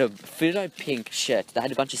in a fluoro pink shirt that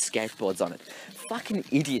had a bunch of skateboards on it. Fucking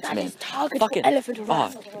idiot, That man. is target Fucking for elephant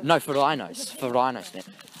rifle. Oh, no, for rhinos, man.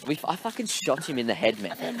 I fucking shot him in the head,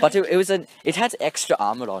 man. But it had extra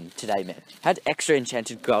armor on today, man. Had extra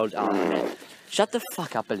enchanted gold armor, man. Shut the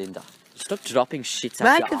fuck up, Belinda. Stop dropping shit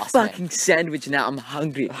out Make your a ass, man. fucking sandwich now. I'm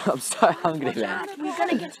hungry. I'm so hungry, man. We're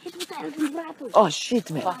gonna get hit with the elephant rifle. Oh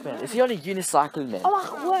shit, man. Fuck, man. Is he on a unicycle, man? Oh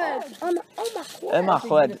my word. Oh my Oh my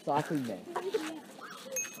god. Unicycle, man.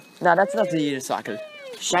 No, that's not the unicycle.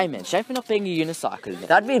 Shame, man. Shame for not being a unicycle, man.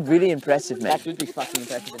 That'd be really impressive, man. That would be fucking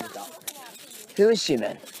impressive in itself. Who is she,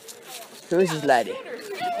 man? Who is this lady?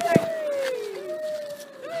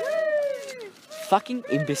 Fucking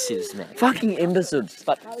imbeciles, man. Fucking imbeciles.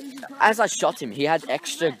 But as I shot him, he had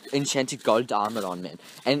extra enchanted gold armor on, man.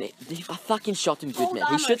 And I fucking shot him good, man.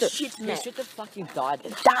 He should have fucking died,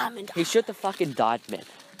 man. diamond. He should have fucking died, man.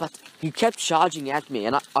 But he kept charging at me,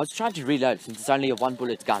 and I was trying to reload since it's only a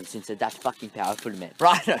 1-bullet gun, since it's that fucking powerful, man.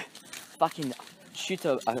 Rhino. Fucking shoot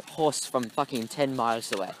a horse from fucking 10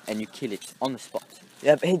 miles away, and you kill it on the spot.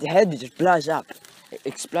 Yeah, but his head just blows up. It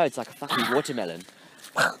explodes like a fucking watermelon.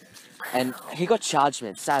 And he got charged,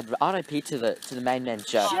 man. Sad. R.I.P. to the main man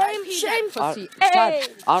Joe. Shame. Sad.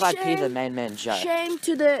 R.I.P. shame. the main man Joe. Shame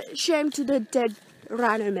to the dead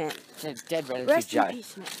rhino man. Dead relative Rest Joe. in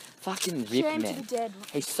peace, man. Fucking rip, Shame man. to the dead.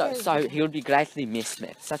 He's so he would be greatly missed,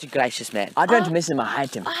 man. Such a gracious man. I don't miss him, I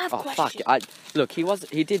hate him. I have Oh a fuck! question. Look,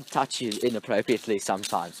 he did touch you inappropriately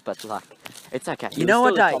sometimes, but like, it's okay. He You was know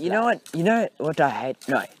still what a I top you know lad. what I hate?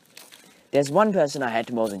 No. There's one person I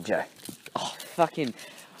hate more than Joe. Oh fucking!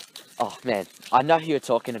 Oh man, I know who you're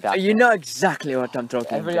talking about. You know exactly what I'm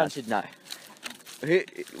talking Everyone about. should know.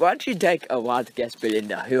 Why don't you take a wild guess,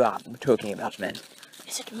 Belinda? Who I'm talking about, man?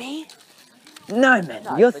 Is it me? No, man.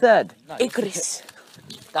 You're third. No, Icarus.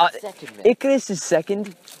 that's second, man. Icarus is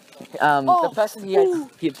second.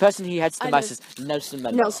 The person he hates the most is Nelson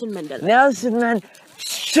Mandela. Nelson Mandela. Nelson, man.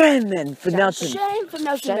 Shame, man, for Nelson. Shame for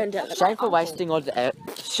Nelson Mandela. Shame for wasting all the air.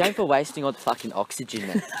 Shame for wasting all the fucking oxygen,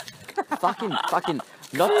 man. fucking,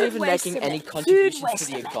 not Food even waste, making man. any Food contributions waste, to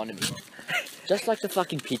the man. economy. Just like the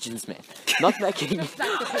fucking pigeons, man. Not making. The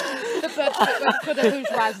who's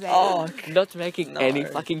was there. Not making any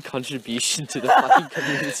fucking contribution to the fucking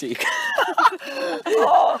community.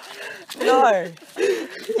 No.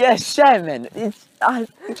 Yeah, shame, man.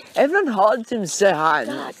 Everyone holds him so high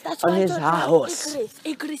That's on why I his thought high about horse.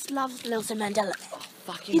 Icarus loves Nelson Mandela.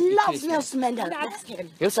 Fucking He loves Icarus, man. Nelson Mandela. That's him.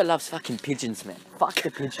 He also loves fucking pigeons, man. Fuck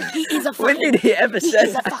the pigeons. He is a When fucking. did he ever He say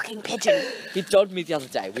is a that? fucking pigeon. He told me the other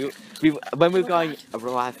day. When we were going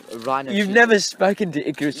rhino. You've shooting. never spoken to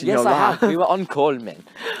Icarus in Yes, your I life. have. We were on call, man.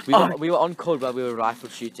 We were on call while we were rifle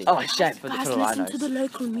shooting. Oh, shame. For the Guys, for listen to rhinos. the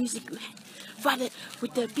local music, man.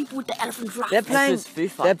 With the people with the elephant rifles. They're playing. was Foo They're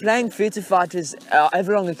Fighters. playing Foo Fighters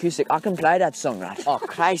Everlong acoustic. I can play that song, right? Oh,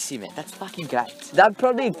 crazy, man. That's fucking great. That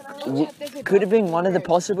probably could have been one of the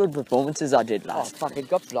possible performances I did Oh, last. fuck. It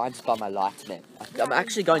got blinded by my light, man. I'm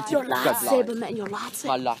actually going to Your go lightsaber, blind. man. Your My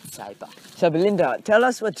lightsaber. lightsaber. So, Belinda, tell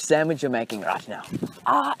us what sandwich you're making right now.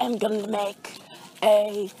 I am gonna make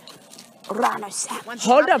a rhino sandwich.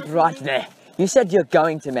 Hold up right there. You said you're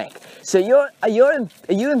going to make. So are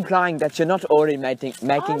you implying that you're not already making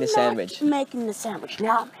the sandwich? I'm making the sandwich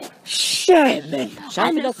now, man. Shame, man. Shame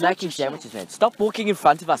for know not such making a shame. sandwiches, man. Stop walking in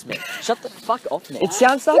front of us, man. Shut the fuck off, man. It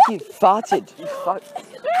sounds like you farted.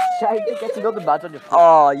 Shame for getting all the mud on your foot.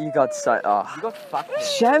 Oh, you got so. Oh. You got fucked, man.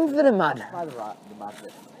 Shame for the mud. By the mud, man.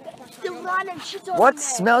 The rhino shit on What me.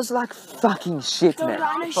 smells like fucking shit, The man?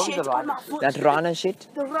 rhino Probably shit the on rhino. my foot. That rhino shit?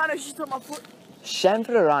 The rhino shit on my foot. Shame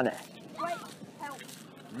for the rhino.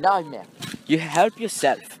 No, man. You help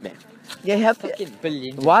yourself, man. Yeah, help. Fucking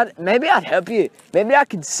Belinda. What? Maybe I'd help you. Maybe I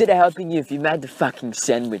consider helping you if you made the fucking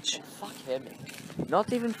sandwich. Fuck her, man.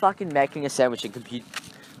 Not even fucking making a sandwich and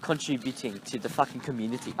contributing to the fucking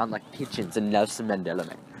community, unlike pigeons and Nelson Mandela,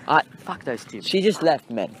 man. Fuck those two. Man. She just left,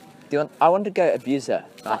 man. I want to go abuse her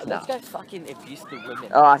right now. Let's go fucking abuse the women.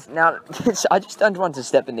 Alright, now I just don't want to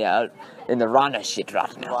step in the rhino shit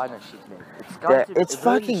right now. Rhino shit, man. It's going to It's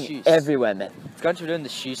ruin the fucking shoes. everywhere, man. It's going to ruin the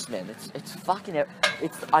shoes, man. It's fucking.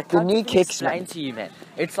 I can't new even kicks, explain man. to you, man.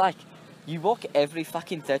 It's like you walk every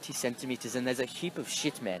fucking 30 centimeters and there's a heap of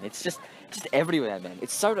shit, man. It's just everywhere, man.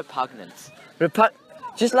 It's so repugnant.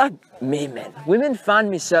 Just like me, man. Women find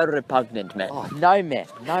me so repugnant, man. Oh no, man.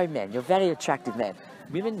 No, man. You're very attractive, man.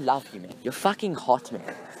 Women love you, man. You're fucking hot, man.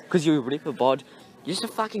 Because you're a ripper bod. You're just a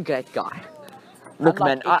fucking great guy. Look,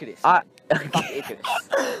 Unlike man, Icarus, I Fuck Icarus.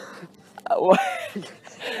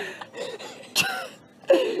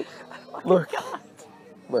 look.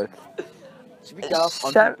 Should we go off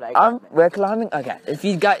onto the playground, man? We're climbing. Okay, if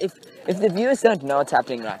the viewers don't know what's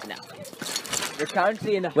happening right now,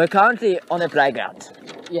 we're currently on a playground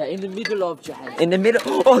in the middle of Johannesburg. in the middle.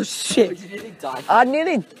 Oh shit! You nearly died. I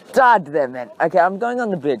nearly died there, man. Okay, I'm going on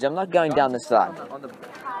the bridge. I'm not going down the slide.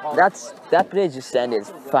 That bridge is sandy as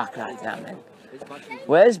fuck right now, man.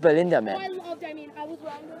 Where's Belinda, man?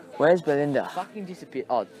 Where's Belinda? Fucking disappeared.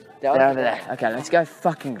 Oh, they're They're over there. Okay, let's go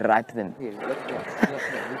fucking rape them. Here,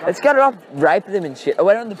 Let's go rape them and shit. Oh,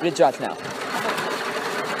 we're on the bridge right now.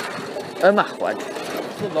 Oh my god.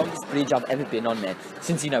 It's the longest bridge I've ever been on, man.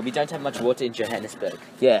 Since, we don't have much water in Johannesburg.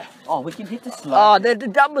 Yeah. Oh, we can hit the slide. Oh, the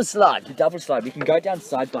double slide. The double slide. We can go down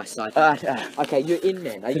side by side. Alright, Okay, you're in,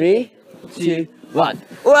 man. Are you 3, 2, 1.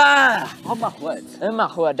 Wow! Oh my word. Oh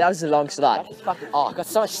my god, that was a long slide. That's fucking. Oh, I got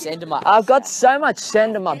so much sand in my. I've got so much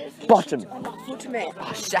sand on my bottom. On my foot, man.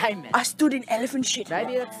 Oh, shame, man. I stood in elephant shit.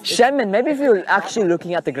 Maybe that's. Shame, man, maybe if you were actually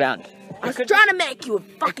looking at the ground. I was trying to make you a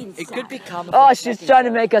fucking It could become. Oh, she's trying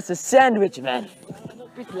to make us a sandwich, man. It's a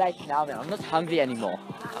bit late now, man. I'm not hungry anymore.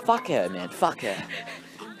 Fuck her, man. Fuck her.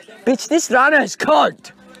 Bitch, this rhino is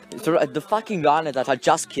cold. The fucking rhino that I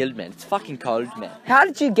just killed, man. It's fucking cold, man. How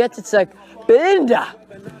did you get it so... Belinda!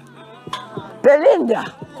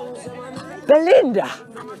 Belinda! Belinda!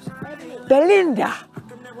 Belinda!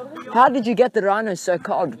 How did you get the rhino so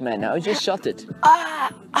cold, man? I just shot it.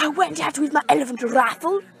 I went out with my elephant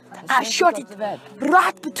rifle. I shot it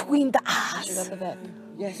right between the eyes.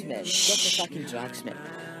 Yes, man. You got the fucking drugs, man.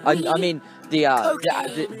 I mean,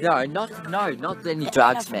 not any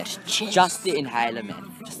drugs, man. Just the inhaler,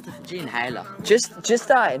 man. Where's your inhaler? Just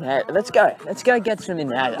inhale. Let's go get some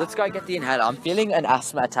inhaler. Let's go get the inhaler. I'm feeling an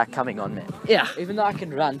asthma attack coming on, man. Yeah. Even though I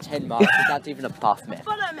can run 10 miles without even a puff, man.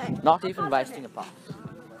 Not even wasting a puff.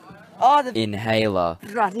 Oh, the Inhaler.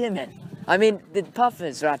 right here, man. I mean, the puff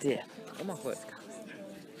is right here. Oh my word.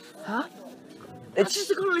 Huh? I'm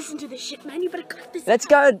just gonna listen to this shit, man. You better cut this. Let's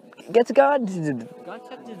go. Let's go. Go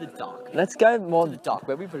to the dark. Let's go more To the dark,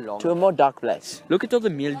 where we belong. to a more dark place. Look at all the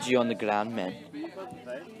mildew on the ground, man.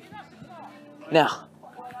 Now,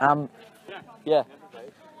 Yeah.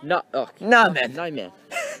 No, oh, no, man. no, man.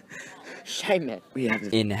 Shame, man. We have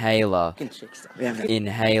the Inhaler. Fucking trickster. we have the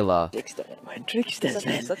Inhaler. trickster. We're tricksters,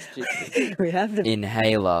 man. Such tricksters. We have the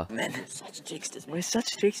Inhaler. man. Such tricksters. We're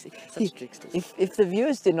such tricksters. Such tricksters. If the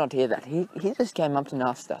viewers did not hear that, he just came up and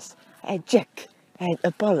asked us, "Hey Jack, hey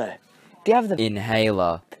Apollo, do you have the?"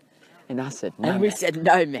 Inhaler. And I said, "No." And we man." said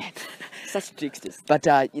no, man. Such tricksters. But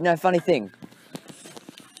funny thing,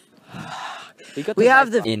 We we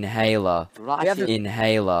have the. Inhaler. right we have here.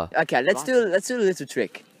 Inhaler. Okay, let's do a little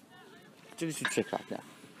trick. Do this trick right now.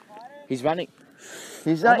 He's running.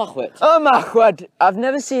 He's Oh like, my word. oh my word! I've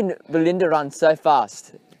never seen Belinda run so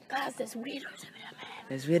fast. Guys, there's weirdos over there, man.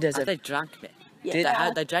 There's weirdos. Are they drunk, man? Yeah,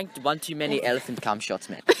 Dude, they drank one too many elephant cum shots,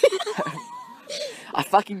 man. I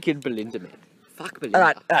fucking killed Belinda, man. Fuck Belinda.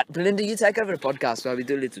 All right, Belinda, you take over the podcast while we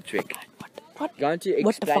do a little trick. Going to explain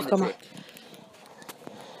What the fuck am I? trick.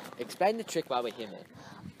 Explain the trick while we're here, man.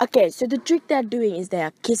 Okay, so the trick they're doing is they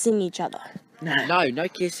are kissing each other. No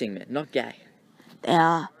kissing, man. Not gay. They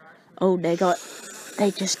are. Oh, they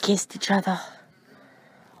just kissed each other.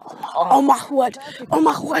 Oh my word! Oh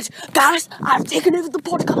my word! Guys, I've taken over the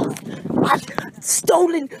podcast. I've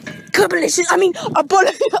stolen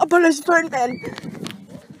Apollo's phone, man.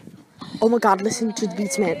 Oh my god, listen to the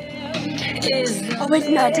beats, man. Oh wait,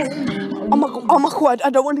 no, I don't. Oh my word, I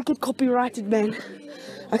don't want to get copyrighted, man.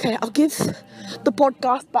 Okay, I'll give the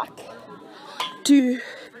podcast back to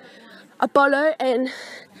Apollo and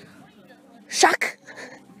Shaq.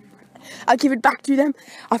 I'll give it back to them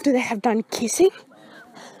after they have done kissing.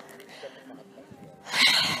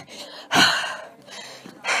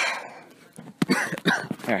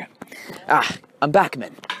 Alright. I'm back,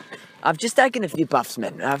 man. I've just taken a few puffs,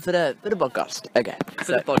 man, for the podcast. Okay.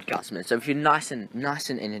 For the podcast, man. So if you're nice and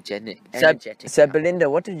energetic. So Belinda,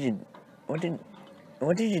 what did you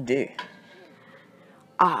do?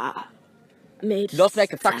 Made Not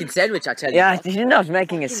make a fucking sandwich, I tell you. Yeah, you're not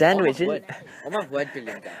making a sandwich. Oh my is word. Oh my word,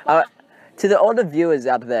 Belinda. To all the viewers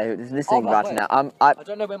out there who's listening my right word. now, I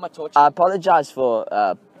don't know where my torch I apologize for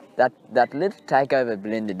that little takeover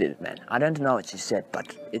Belinda did, man. I don't know what she said,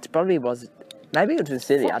 but it probably was. Maybe it was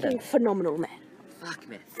silly. I don't fucking know. phenomenal, man. Fuck,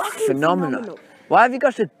 man. Fucking Phenomenal. Why have you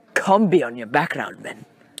got a combi on your background, man?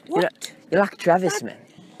 What? You're like Travis, man.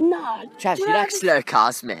 Nah, Travis, you like slow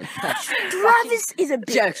cars, man. Travis is a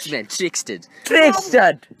bitch. Jokes, man. Trickstered.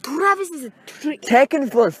 Trickster! Travis is a trick. Taken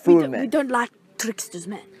for a We fool, don't, we man. don't like tricksters,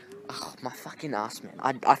 man. Oh, my fucking ass, man.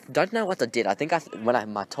 I don't know what I did. I think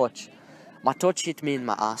my torch hit me in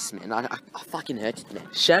my ass, man. I fucking hurt it, man.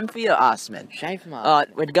 Shame for your ass, man. Shame for my ass.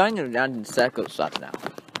 We're going around in circles right now.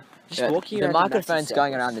 Just walking The around microphone's massive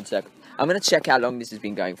going circles. around in circles. I'm gonna check how long this has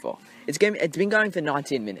been going for. It's been going for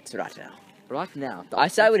 19 minutes right now. Right now. I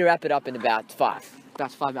say we wrap it up in about 5.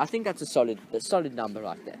 That's 5 minutes. I think that's a solid number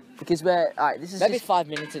right there. Because alright, this is Maybe just, 5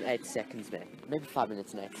 minutes and 8 seconds, man. Maybe 5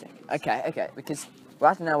 minutes and 8 seconds. okay. Because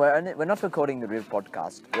right now we're not recording the real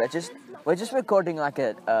podcast. We're just recording like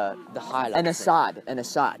The highlights. an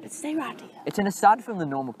aside. Stay right here. It's an aside from the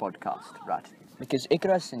normal podcast, right? Because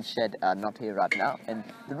Icarus and Shed are not here right now, and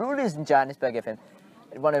the rule is in Johannesburg FM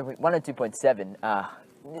at 102.7.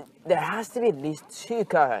 There has to be at least 2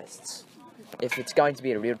 co-hosts if it's going to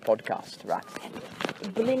be a real podcast, right?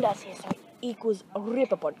 Belinda's here, so it equals a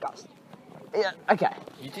ripper podcast. Yeah. Okay.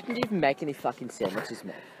 You didn't even make any fucking sandwiches,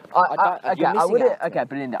 man. Okay,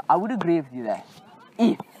 Belinda, I would agree with you there.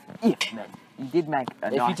 If man, you did make a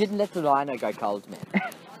If nice. you didn't let the rhino go cold, man.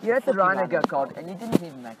 You let the rhino go cold, and you didn't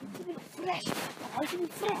even make it. Fresh. I should be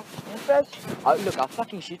fresh. Fresh. Oh, look, I'll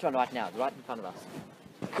fucking shoot one right now, right in front of us.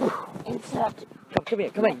 Insert. Come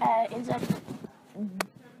here. Insert.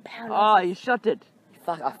 Pound. Oh, you shot it.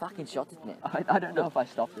 I fucking shot it, man. I don't know if I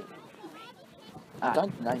stopped it. I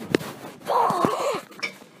don't know.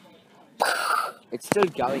 It's still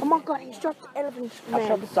going. Oh my god, he shot the elephant,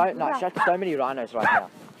 man. I shot so many rhinos right now.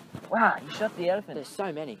 Wow, you shot the elephant. There's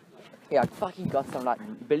so many. Yeah, I fucking got some, like,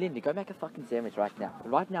 Belinda, go make a fucking sandwich right now.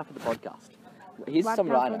 Right now for the podcast. Here's Right some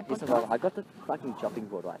now for rhino. the Here's some podcast? rhino. I got the fucking chopping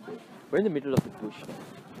board right here. We're in the middle of the bush, man.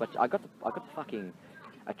 But I got the fucking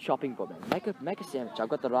a chopping board, man. Make a sandwich. I've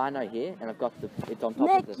got the rhino here, and I've got it's on top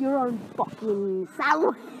Make of the... your own fucking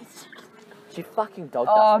sandwich. She fucking dogged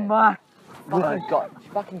Oh us, man. my. She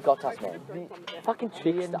fucking got us, man. Fucking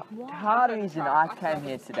trickster. The entire reason I came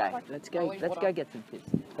here today. Let's go get some piss.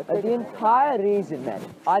 The entire reason, man,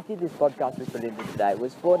 I did this podcast with Belinda today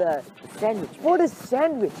was for the Sandwich. for the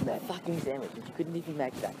sandwich, man. Fucking sandwich. And you couldn't even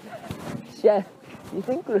make that, man. Chef, you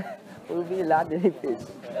think we'll be allowed to eat this?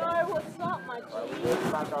 No, what's up, my G?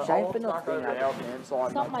 Shame for not being able to. It's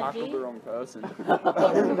not my G. Think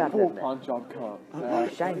about that, man.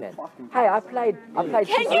 Shame, man. Hey, I played.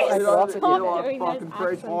 Can you stop doing those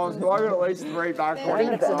accents? I got at least 3 back I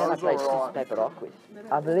think points. I played Scissors, Paper, Rock with.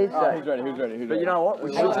 I believe so. Who's ready? But you know what?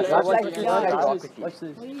 We I played Scissors, Paper, Rock with you. Watch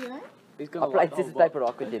this. I played Scissors, Paper,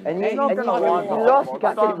 Rock with him. And you not gonna lie, you man. lost. I've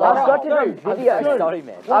got it on I'm video. sorry,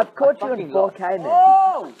 man. I've caught you in fucking lost.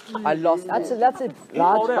 4K, man. I lost. That's a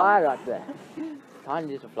large fire right there. Tiny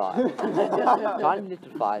little fly. Tiny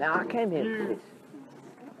little fly. Now I came here for this.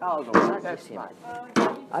 That's him.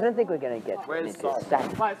 I don't think we're gonna get Where's into it.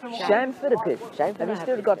 Shame. Shame for the piss. Shame for Have you not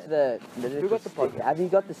still having got the Who got the stick? podcast? Have you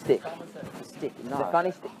got the stick? The stick. No. The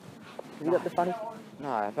funny stick. Have you got the funny? No,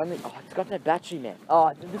 I've only. Oh, it's got no battery, man.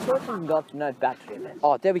 Oh, the person's got no battery, man.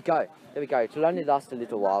 Oh, there we go. It'll only last a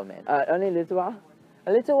little while, man. Only a little while.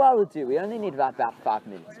 A little while will do. We only need about 5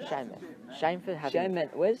 minutes. Shame, man. Shame for having. Shame, man.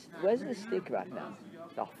 Where's the stick right now?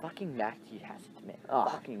 Oh, fucking Matthew has it, man. Oh,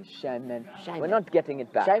 Fucking shame, man. Shame, We're man. not getting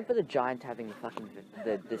it back. Shame for the giant having the fucking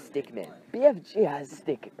the stick, man. BFG has a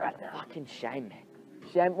stick right now. Fucking shame, man.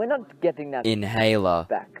 Shame. We're not getting that Inhaler.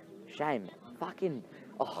 back. Shame, man. Fucking.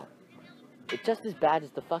 Oh, it's just as bad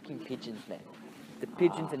as the fucking pigeons, man. The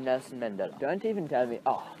pigeons and Nelson Mandela. Don't even tell me.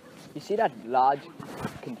 Oh, you see that large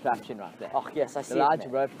contraption right there? Oh yes, I see The large it,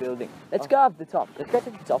 man. rope building. Let's go up the top. Let's go to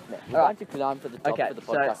the top, man. We're Alright. going to climb for the top Okay, for the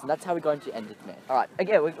so- podcast, and that's how we're going to end it, man. All right.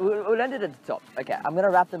 Okay, we'll end it at the top. Okay, I'm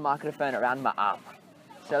gonna wrap the microphone around my arm,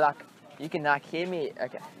 so like you can like hear me.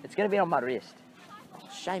 Okay, it's gonna be on my wrist.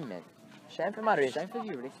 Shame, man. Shame for my wrist. Shame for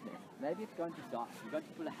your wrist, man. Maybe it's going to die. You're going to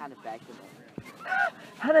pull a Hannah Baker, man.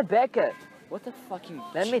 Hannah Baker. What the fucking...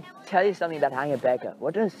 Let me tell you something about Hannah Baker.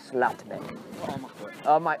 What a slut, man. Oh my god.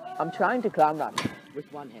 Oh my! I'm trying to climb that.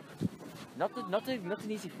 With one hand. Not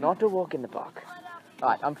an easy feat. Not to walk in the park. All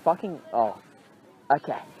right, I'm fucking. Oh.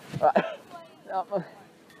 Okay. All right.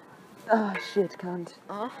 Oh shit, cunt.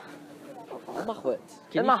 Oh my god.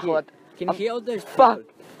 Oh my God. Can you hear all those Fuck.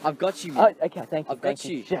 people? I've got you, man. Oh, okay, thank you. I've got thank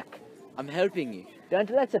you. you. Jack. I'm helping you. Don't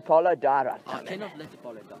let Apollo die right now. I cannot let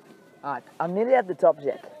Apollo die. Alright, I'm nearly at the top,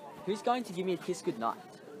 Jack. Who's going to give me a kiss goodnight?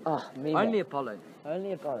 Oh, me. Only man. Apollo.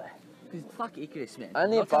 Only Apollo. Because fuck Icarus, man.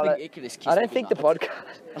 Only Not Apollo. having Icarus kiss I don't me think the goodnight.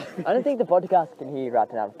 podcast. I don't think the podcast can hear you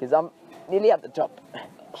right now because I'm nearly at the top.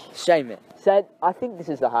 Shame, man. So I think this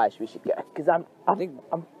is the highest we should go because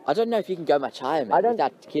I don't know if you can go much higher, man, I don't-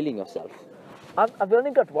 without killing yourself. I've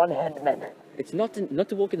only got one hand, man. It's not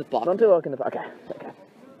to walk in the park. Not to walk in the park. Okay.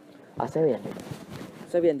 I say we end it.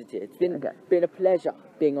 So we ended here. It's been Okay. been a pleasure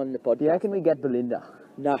being on the podcast. Do you reckon we get Belinda?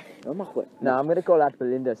 No. Oh my god. No, I'm gonna call out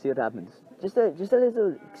Belinda. See what happens. Just a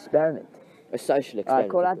little experiment. A social experiment. Alright,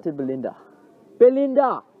 call out to Belinda.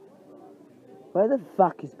 Belinda. Where the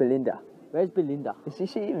fuck is Belinda? Where's Belinda? Is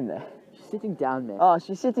she even there? She's sitting down, man. Oh,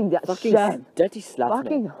 she's sitting down. fucking Shame. dirty slut,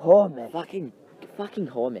 Fucking man. whore, man. Fucking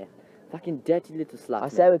whore, man. Fucking dirty little slut. I man.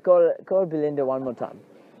 say we call Belinda one more time.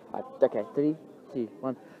 Okay, 3, 2,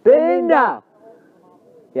 1. Belinda!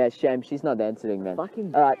 Yeah, shame. She's not answering, man.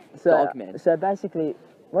 Fucking Alright, so, dog, man. so basically,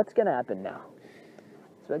 what's going to happen now?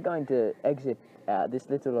 So we're going to exit this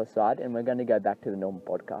little aside and we're going to go back to the normal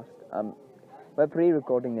podcast. We're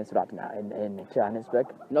pre-recording this right now in Johannesburg.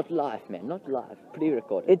 Not live, man. Not live.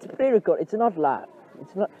 Pre-recorded. It's pre-recorded. It's not live.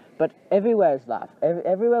 It's not. But everywhere is live.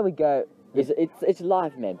 Everywhere we go. It's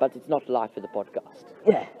live, man, but it's not live for the podcast.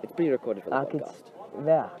 Yeah. It's pre-recorded for the Like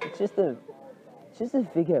podcast. it's just a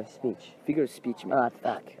figure of speech. Figure of speech, man. Alright,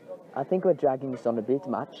 fuck. I think we're dragging this on a bit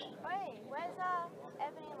much. Wait, where's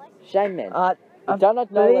Ebony and Lexi? Shame, man. I do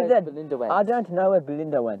not know believe where that Belinda went. I don't know where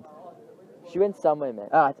Belinda went. She went somewhere, man.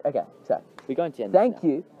 Alright, okay. So We're going to end thank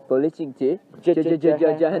you for listening to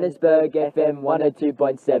Johannesburg FM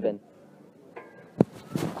 102.7.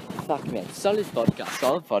 Fuck, man. Solid podcast.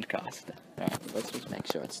 Alright, let's just make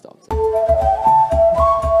sure it stops.